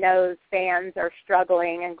know, she knows fans are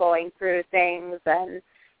struggling and going through things, and,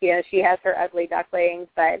 you know, she has her ugly ducklings,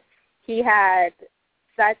 but he had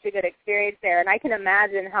such a good experience there. And I can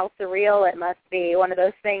imagine how surreal it must be. One of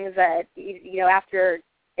those things that, you know, after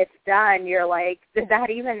it's done, you're like, did that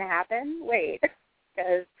even happen? Wait,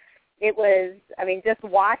 because it was, I mean, just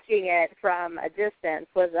watching it from a distance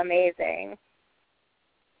was amazing.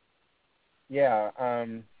 Yeah,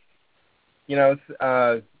 you know,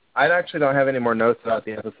 I actually don't have any more notes about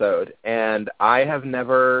the episode, and I have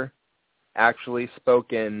never actually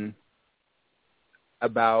spoken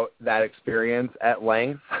about that experience at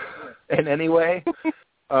length in any way.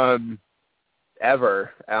 Ever.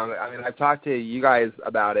 I mean, I've talked to you guys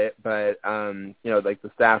about it, but, you know, like the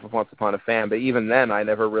staff of Once Upon a Fan, but even then I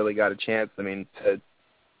never really got a chance, I mean, to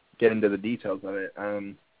get into the details of it.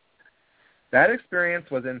 That experience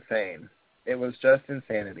was insane. It was just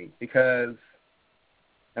insanity because,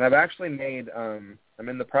 and I've actually made, I'm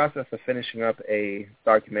in the process of finishing up a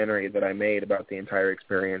documentary that I made about the entire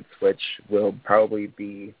experience, which will probably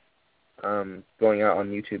be going out on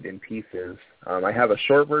YouTube in pieces. I have a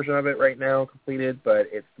short version of it right now completed, but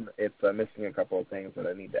it's missing a couple of things that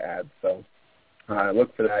I need to add. So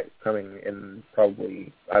look for that coming in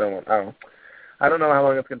probably, I don't know how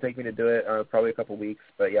long it's going to take me to do it, probably a couple weeks,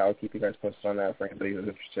 but yeah, I'll keep you guys posted on that for anybody who's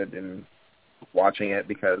interested in watching it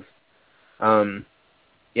because,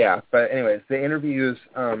 yeah, but anyways, the interviews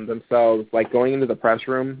themselves, like going into the press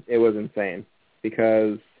room, it was insane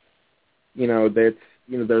because, you know,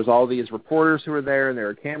 there's all these reporters who are there, and there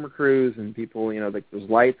are camera crews and people, you know, like there's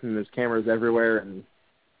lights and there's cameras everywhere, and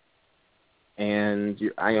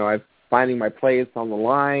I'm finding my place on the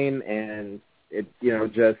line, and it, you know,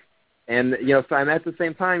 just, and, you know, so I'm at the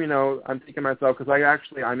same time, you know, I'm thinking to myself, because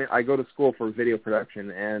I go to school for video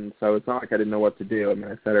production, and so it's not like I didn't know what to do. I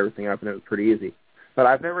mean, I set everything up, and it was pretty easy. But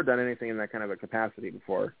I've never done anything in that kind of a capacity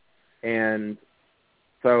before. And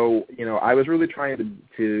so, you know, I was really trying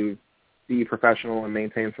to be professional and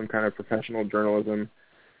maintain some kind of professional journalism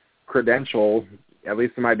credential, at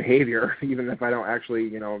least in my behavior, even if I don't actually,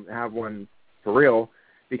 you know, have one for real,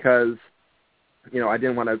 because, you know, I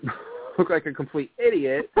didn't want to look like a complete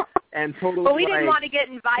idiot and totally. Well, we didn't want to get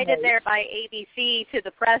invited there by ABC to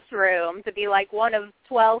the press room to be like one of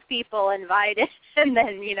 12 people invited, and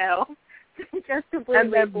then, you know, just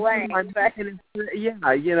completely blank. But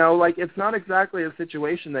yeah, you know, like it's not exactly a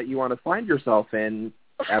situation that you want to find yourself in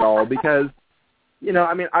at all because, you know,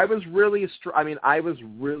 I mean, I was really trying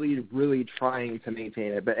to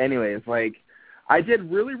maintain it. But anyways, like I did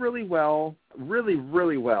really, really well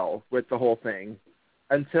with the whole thing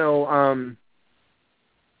until, I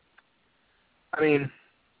mean,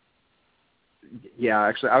 yeah,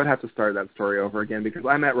 actually, I would have to start that story over again because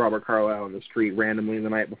I met Robert Carlyle on the street randomly the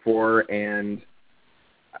night before, and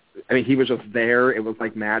I mean, he was just there. It was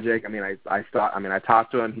like magic. I mean, I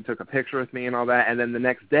talked to him. He took a picture with me and all that. And then the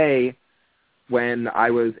next day, when I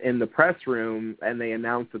was in the press room and they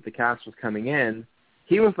announced that the cast was coming in,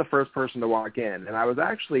 he was the first person to walk in, and I was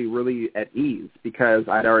actually really at ease because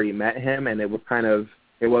I'd already met him, and it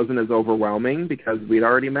wasn't as overwhelming because we'd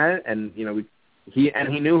already met, and you know, he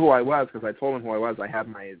knew who I was because I told him who I was. I had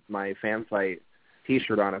my fan site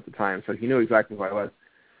T-shirt on at the time, so he knew exactly who I was.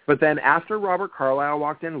 But then after Robert Carlyle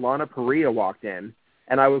walked in, Lana Parrilla walked in,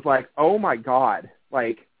 and I was like, oh my God,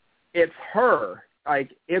 like it's her, like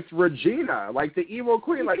it's Regina, like the evil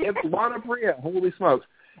queen, like it's Lana Parrilla, holy smokes.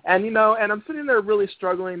 And you know, and I'm sitting there really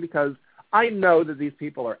struggling because I know that these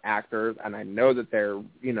people are actors, and I know that they're,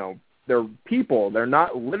 you know, they're people. They're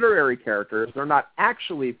not literary characters. They're not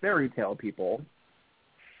actually fairy tale people.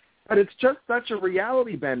 But it's just such a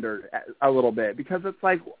reality bender a little bit because it's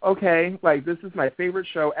like, okay, like this is my favorite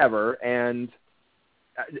show ever, and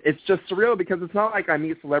it's just surreal because it's not like I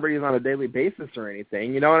meet celebrities on a daily basis or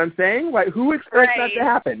anything. You know what I'm saying? Like, who expects that to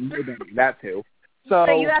happen? Nobody. That too. So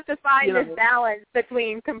you have to find this balance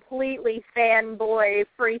between completely fanboy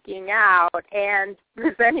freaking out and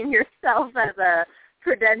presenting yourself as a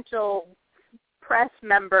credentialed press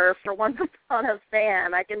member for Once Upon a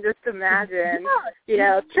Fan. I can just imagine, you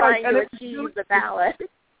know, trying to achieve the balance.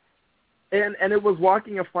 And it was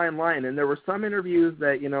walking a fine line. And there were some interviews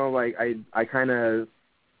that, you know, like I kind of,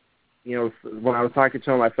 you know, when I was talking to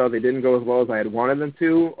them, I felt they didn't go as well as I had wanted them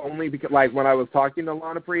to, only because, like, when I was talking to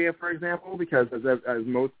Lana Parrilla, for example, because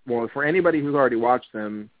for anybody who's already watched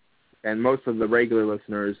them, and most of the regular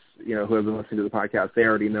listeners, who have been listening to the podcast, they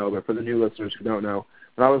already know, but for the new listeners who don't know,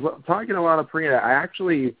 when I was talking to Lana Parrilla, I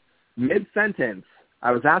actually, mid-sentence,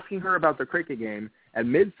 I was asking her about the cricket game,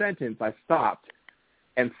 and mid-sentence I stopped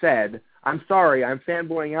and said, I'm sorry, I'm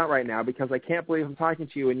fanboying out right now because I can't believe I'm talking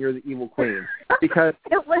to you and you're the evil queen. Because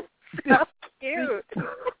it was so cute.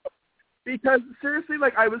 Because seriously,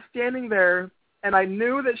 I was standing there and I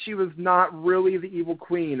knew that she was not really the evil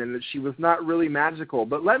queen and that she was not really magical.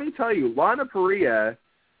 But let me tell you, Lana Parrilla,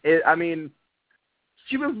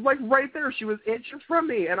 she was right there. She was inches from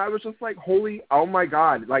me, and I was just oh my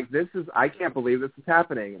God, I can't believe this is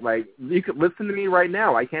happening. You could listen to me right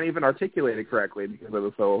now. I can't even articulate it correctly because it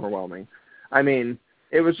was so overwhelming.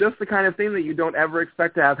 It was just the kind of thing that you don't ever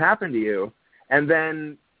expect to have happen to you. And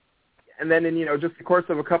then in, just the course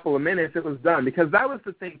of a couple of minutes, it was done. Because that was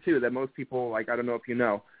the thing, too, that most people, I don't know if you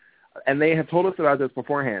know, and they have told us about this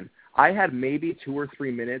beforehand. I had maybe 2 or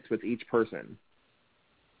 3 minutes with each person.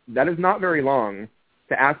 That is not very long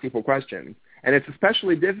to ask people questions. And it's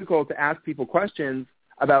especially difficult to ask people questions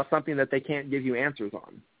about something that they can't give you answers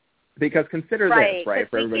on. Because consider this,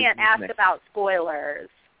 right? Because we can't ask about spoilers.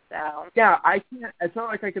 So. Yeah, I can't. It's not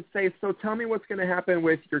like I could say, so tell me what's going to happen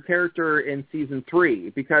with your character in season 3,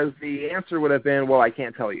 because the answer would have been, well, I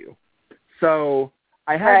can't tell you. So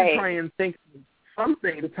I had to try and think of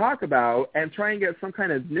something to talk about and try and get some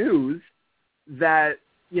kind of news that,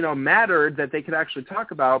 mattered that they could actually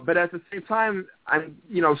talk about. But at the same time, I'm,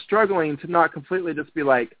 struggling to not completely just be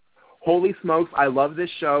like, holy smokes, I love this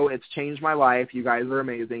show. It's changed my life. You guys are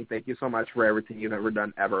amazing. Thank you so much for everything you've ever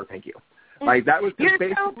done ever. Thank you. That was just You're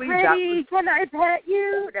basically so pretty. Can I pet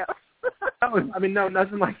you? No. No,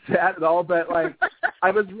 nothing like that at all. But I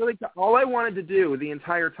was really, all I wanted to do the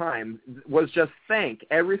entire time was just thank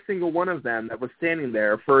every single one of them that was standing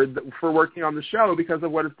there for working on the show because of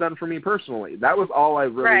what it's done for me personally. That was all I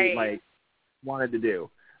really wanted to do.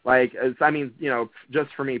 Just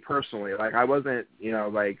for me personally. I wasn't,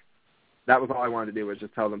 that was all I wanted to do was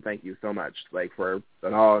just tell them thank you so much, for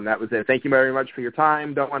it all, and that was it. Thank you very much for your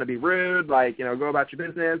time. Don't want to be rude, go about your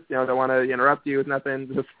business. Don't want to interrupt you with nothing.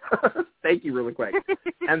 Just thank you really quick.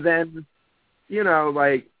 And then,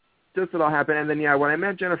 just it all happened. And then, when I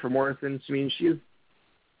met Jennifer Morrison, she's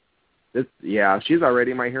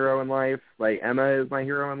already my hero in life. Emma is my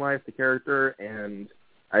hero in life, the character, and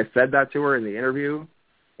I said that to her in the interview,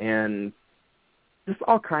 and just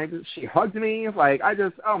all kinds of, she hugged me,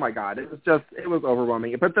 oh my God, it was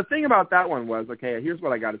overwhelming. But the thing about that one was, okay, here's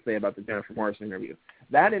what I got to say about the Jennifer Morrison interview.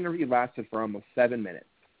 That interview lasted for almost 7 minutes.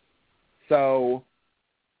 So,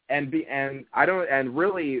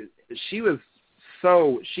 really,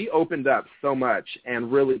 she opened up so much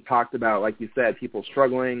and really talked about, like you said, people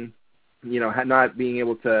struggling, not being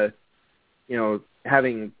able to,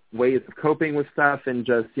 having ways of coping with stuff, and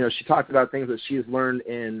just, she talked about things that she's learned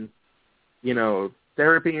in,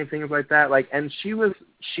 therapy and things like that. And she was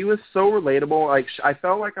so relatable. I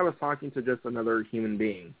felt like I was talking to just another human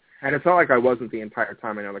being. And it felt like I wasn't the entire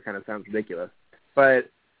time. I know that kind of sounds ridiculous. But,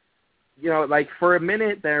 for a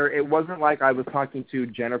minute there, it wasn't like I was talking to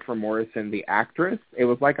Jennifer Morrison, the actress. It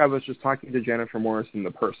was like I was just talking to Jennifer Morrison,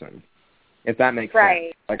 the person, if that makes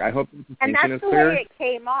sense. I hope the distinction is clear. And that's the way it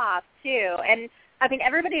came off, too. And,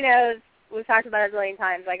 everybody knows, we've talked about it a zillion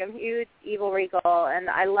times, I'm a huge Evil Regal, and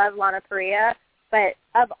I love Lana Parrilla. But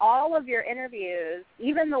of all of your interviews,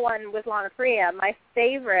 even the one with Lana Parrilla, my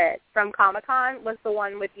favorite from Comic-Con was the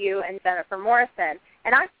one with you and Jennifer Morrison.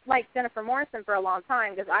 And I liked Jennifer Morrison for a long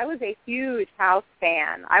time because I was a huge House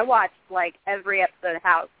fan. I watched, every episode of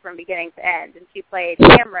House from beginning to end, and she played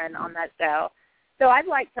Cameron on that show. So I've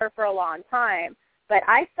liked her for a long time. But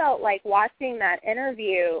I felt like watching that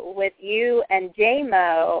interview with you and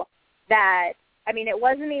J-Mo that, it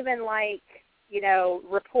wasn't even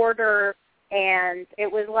reporter, and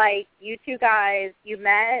it was like you two guys, you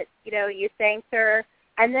met, you thanked her,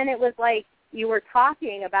 and then it was like you were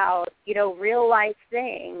talking about, real life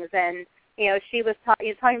things, and, she was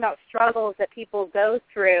talking about struggles that people go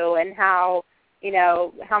through and how,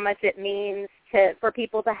 how much it means for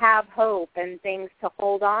people to have hope and things to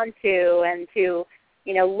hold on to and to,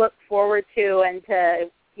 look forward to, and to,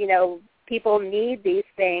 people need these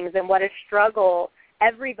things and what a struggle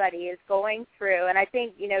everybody is going through. And I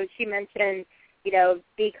think, she mentioned,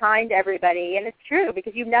 be kind to everybody. And it's true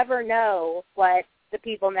because you never know what the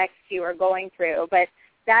people next to you are going through. But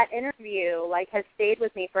that interview, has stayed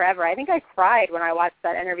with me forever. I think I cried when I watched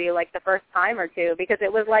that interview, the first time or two, because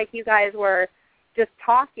it was like you guys were just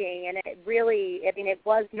talking, and it really, it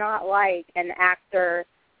was not like an actor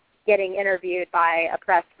getting interviewed by a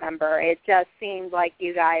press member. It just seemed like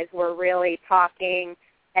you guys were really talking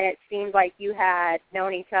and it seemed like you had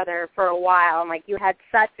known each other for a while, and, like, you had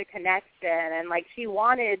such a connection, and, like, she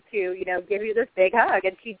wanted to, you know, give you this big hug,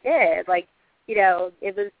 and she did. Like, you know,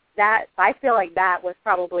 it was that, I feel like that was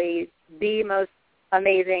probably the most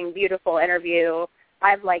amazing, beautiful interview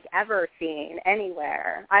I've, like, ever seen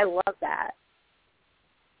anywhere. I love that.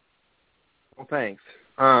 Well, thanks.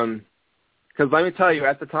 Because let me tell you,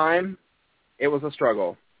 at the time, it was a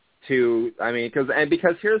struggle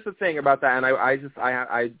because here's the thing about that, and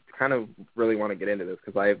I kind of really want to get into this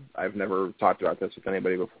because I've never talked about this with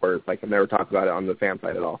anybody before. It's like I've never talked about it on the fan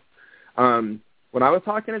side at all. When I was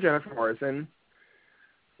talking to Jennifer Morrison,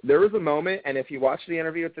 there was a moment, and if you watch the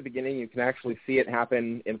interview at the beginning, you can actually see it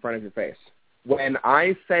happen in front of your face. When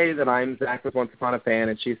I say that I'm Zach with Once Upon a Fan,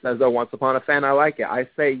 and she says, "Oh, Once Upon a Fan, I like it," I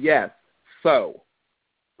say, "Yes, so."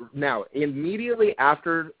 Now, immediately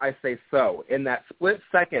after I say so, in that split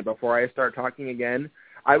second before I start talking again,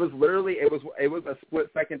 I was literally, it was a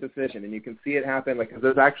split-second decision, and you can see it happen. Like,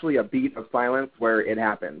 there's actually a beat of silence where it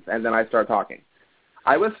happens, and then I start talking.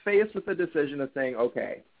 I was faced with the decision of saying,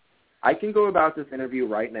 okay, I can go about this interview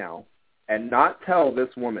right now and not tell this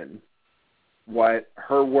woman what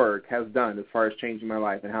her work has done as far as changing my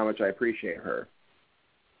life and how much I appreciate her.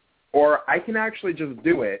 Or I can actually just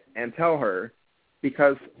do it and tell her,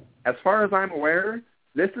 because as far as I'm aware,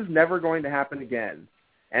 this is never going to happen again.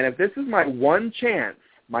 And if this is my one chance,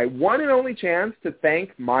 my one and only chance to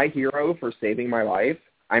thank my hero for saving my life,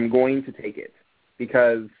 I'm going to take it,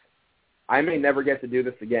 because I may never get to do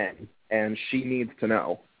this again, and she needs to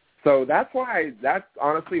know. So that's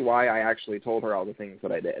honestly why I actually told her all the things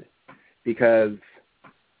that I did, because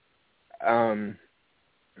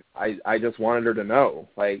I just wanted her to know.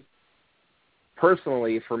 Like,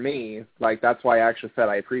 personally, for me, like, that's why I actually said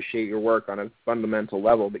I appreciate your work on a fundamental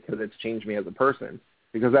level, because it's changed me as a person.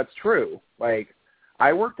 Because that's true. Like,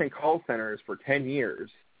 I worked in call centers for 10 years,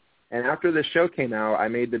 and after this show came out, I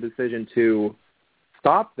made the decision to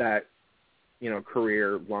stop that,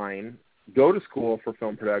 career line, go to school for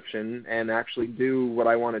film production, and actually do what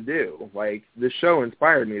I want to do. Like, this show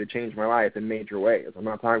inspired me to change my life in major ways. I'm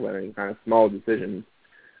not talking about any kind of small decisions.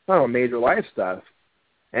 Major life stuff.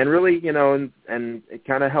 And really, and it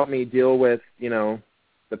kind of helped me deal with,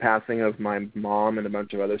 the passing of my mom and a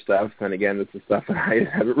bunch of other stuff. And again, this is stuff that I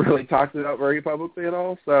haven't really talked about very publicly at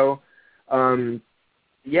all. So,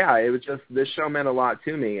 yeah, it was just, this show meant a lot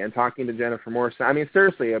to me. And talking to Jennifer Morrison, I mean,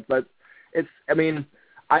 seriously, but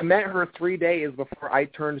I met her 3 days before I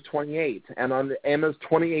turned 28. And on Emma's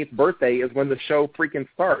 28th birthday is when the show freaking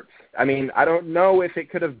starts. I mean, I don't know if it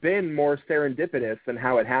could have been more serendipitous than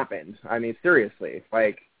how it happened. I mean, seriously,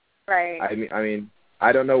 like, right. I mean,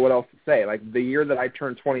 I don't know what else to say. Like, the year that I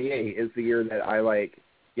turned 28 is the year that I,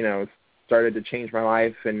 started to change my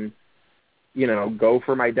life and, go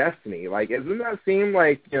for my destiny. Like, doesn't that seem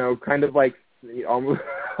like, kind of like almost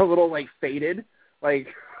a little like fated, like,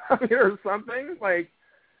 or something? Like,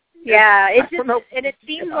 yeah, it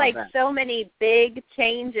seems like so many big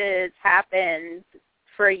changes happened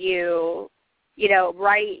for you,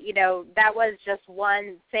 right, that was just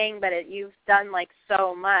one thing, but you've done, like,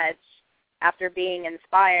 so much after being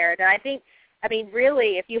inspired. And I think,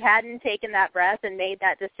 really, if you hadn't taken that breath and made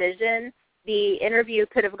that decision, the interview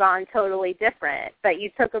could have gone totally different. But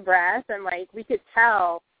you took a breath, and, like, we could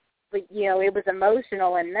tell, like, it was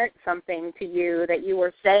emotional and meant something to you that you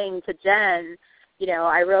were saying to Jen,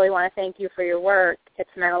 I really want to thank you for your work. It's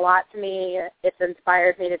meant a lot to me. It's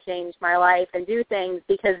inspired me to change my life and do things,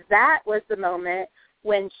 because that was the moment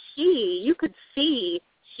when you could see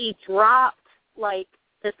she dropped, like,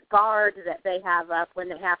 this guard that they have up when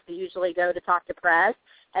they have to usually go to talk to press,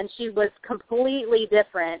 and she was completely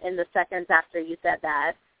different in the seconds after you said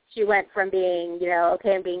that. She went from being,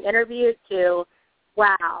 okay, I'm being interviewed to,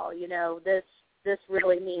 wow, this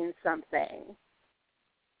really means something.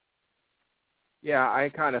 Yeah, I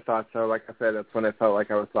kind of thought so. Like I said, that's when I felt like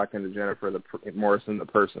I was talking to Jennifer Morrison, the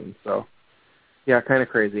person. So, yeah, kind of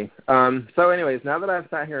crazy. So anyways, now that I've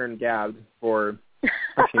sat here and gabbed for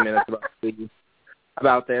a few minutes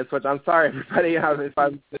about this, which I'm sorry, everybody, if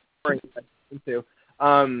I'm boring into,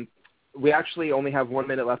 we actually only have 1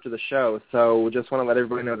 minute left of the show, so we just want to let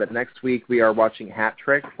everybody know that next week we are watching Hat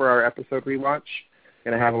Trick for our episode rewatch.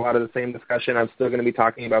 Going to have a lot of the same discussion. I'm still going to be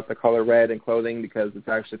talking about the color red and clothing, because it's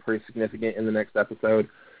actually pretty significant in the next episode.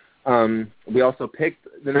 We also picked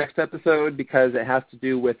the next episode because it has to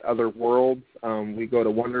do with other worlds. We go to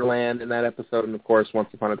Wonderland in that episode, and of course, Once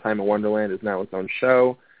Upon a Time in Wonderland is now its own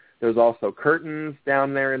show. There's also curtains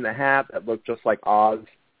down there in the hat that look just like Oz.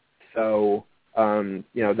 So,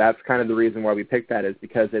 that's kind of the reason why we picked that, is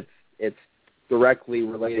because it's directly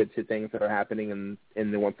related to things that are happening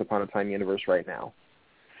in the Once Upon a Time universe right now.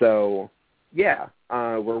 So, yeah,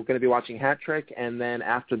 we're going to be watching Hat Trick, and then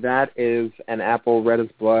after that is An Apple Red as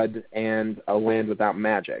Blood and A Land Without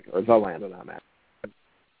Magic, or The Land Without Magic.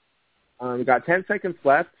 We've got 10 seconds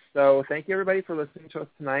left, so thank you, everybody, for listening to us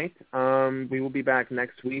tonight. We will be back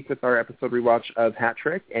next week with our episode rewatch of Hat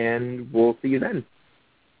Trick, and we'll see you then.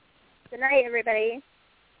 Good night, everybody.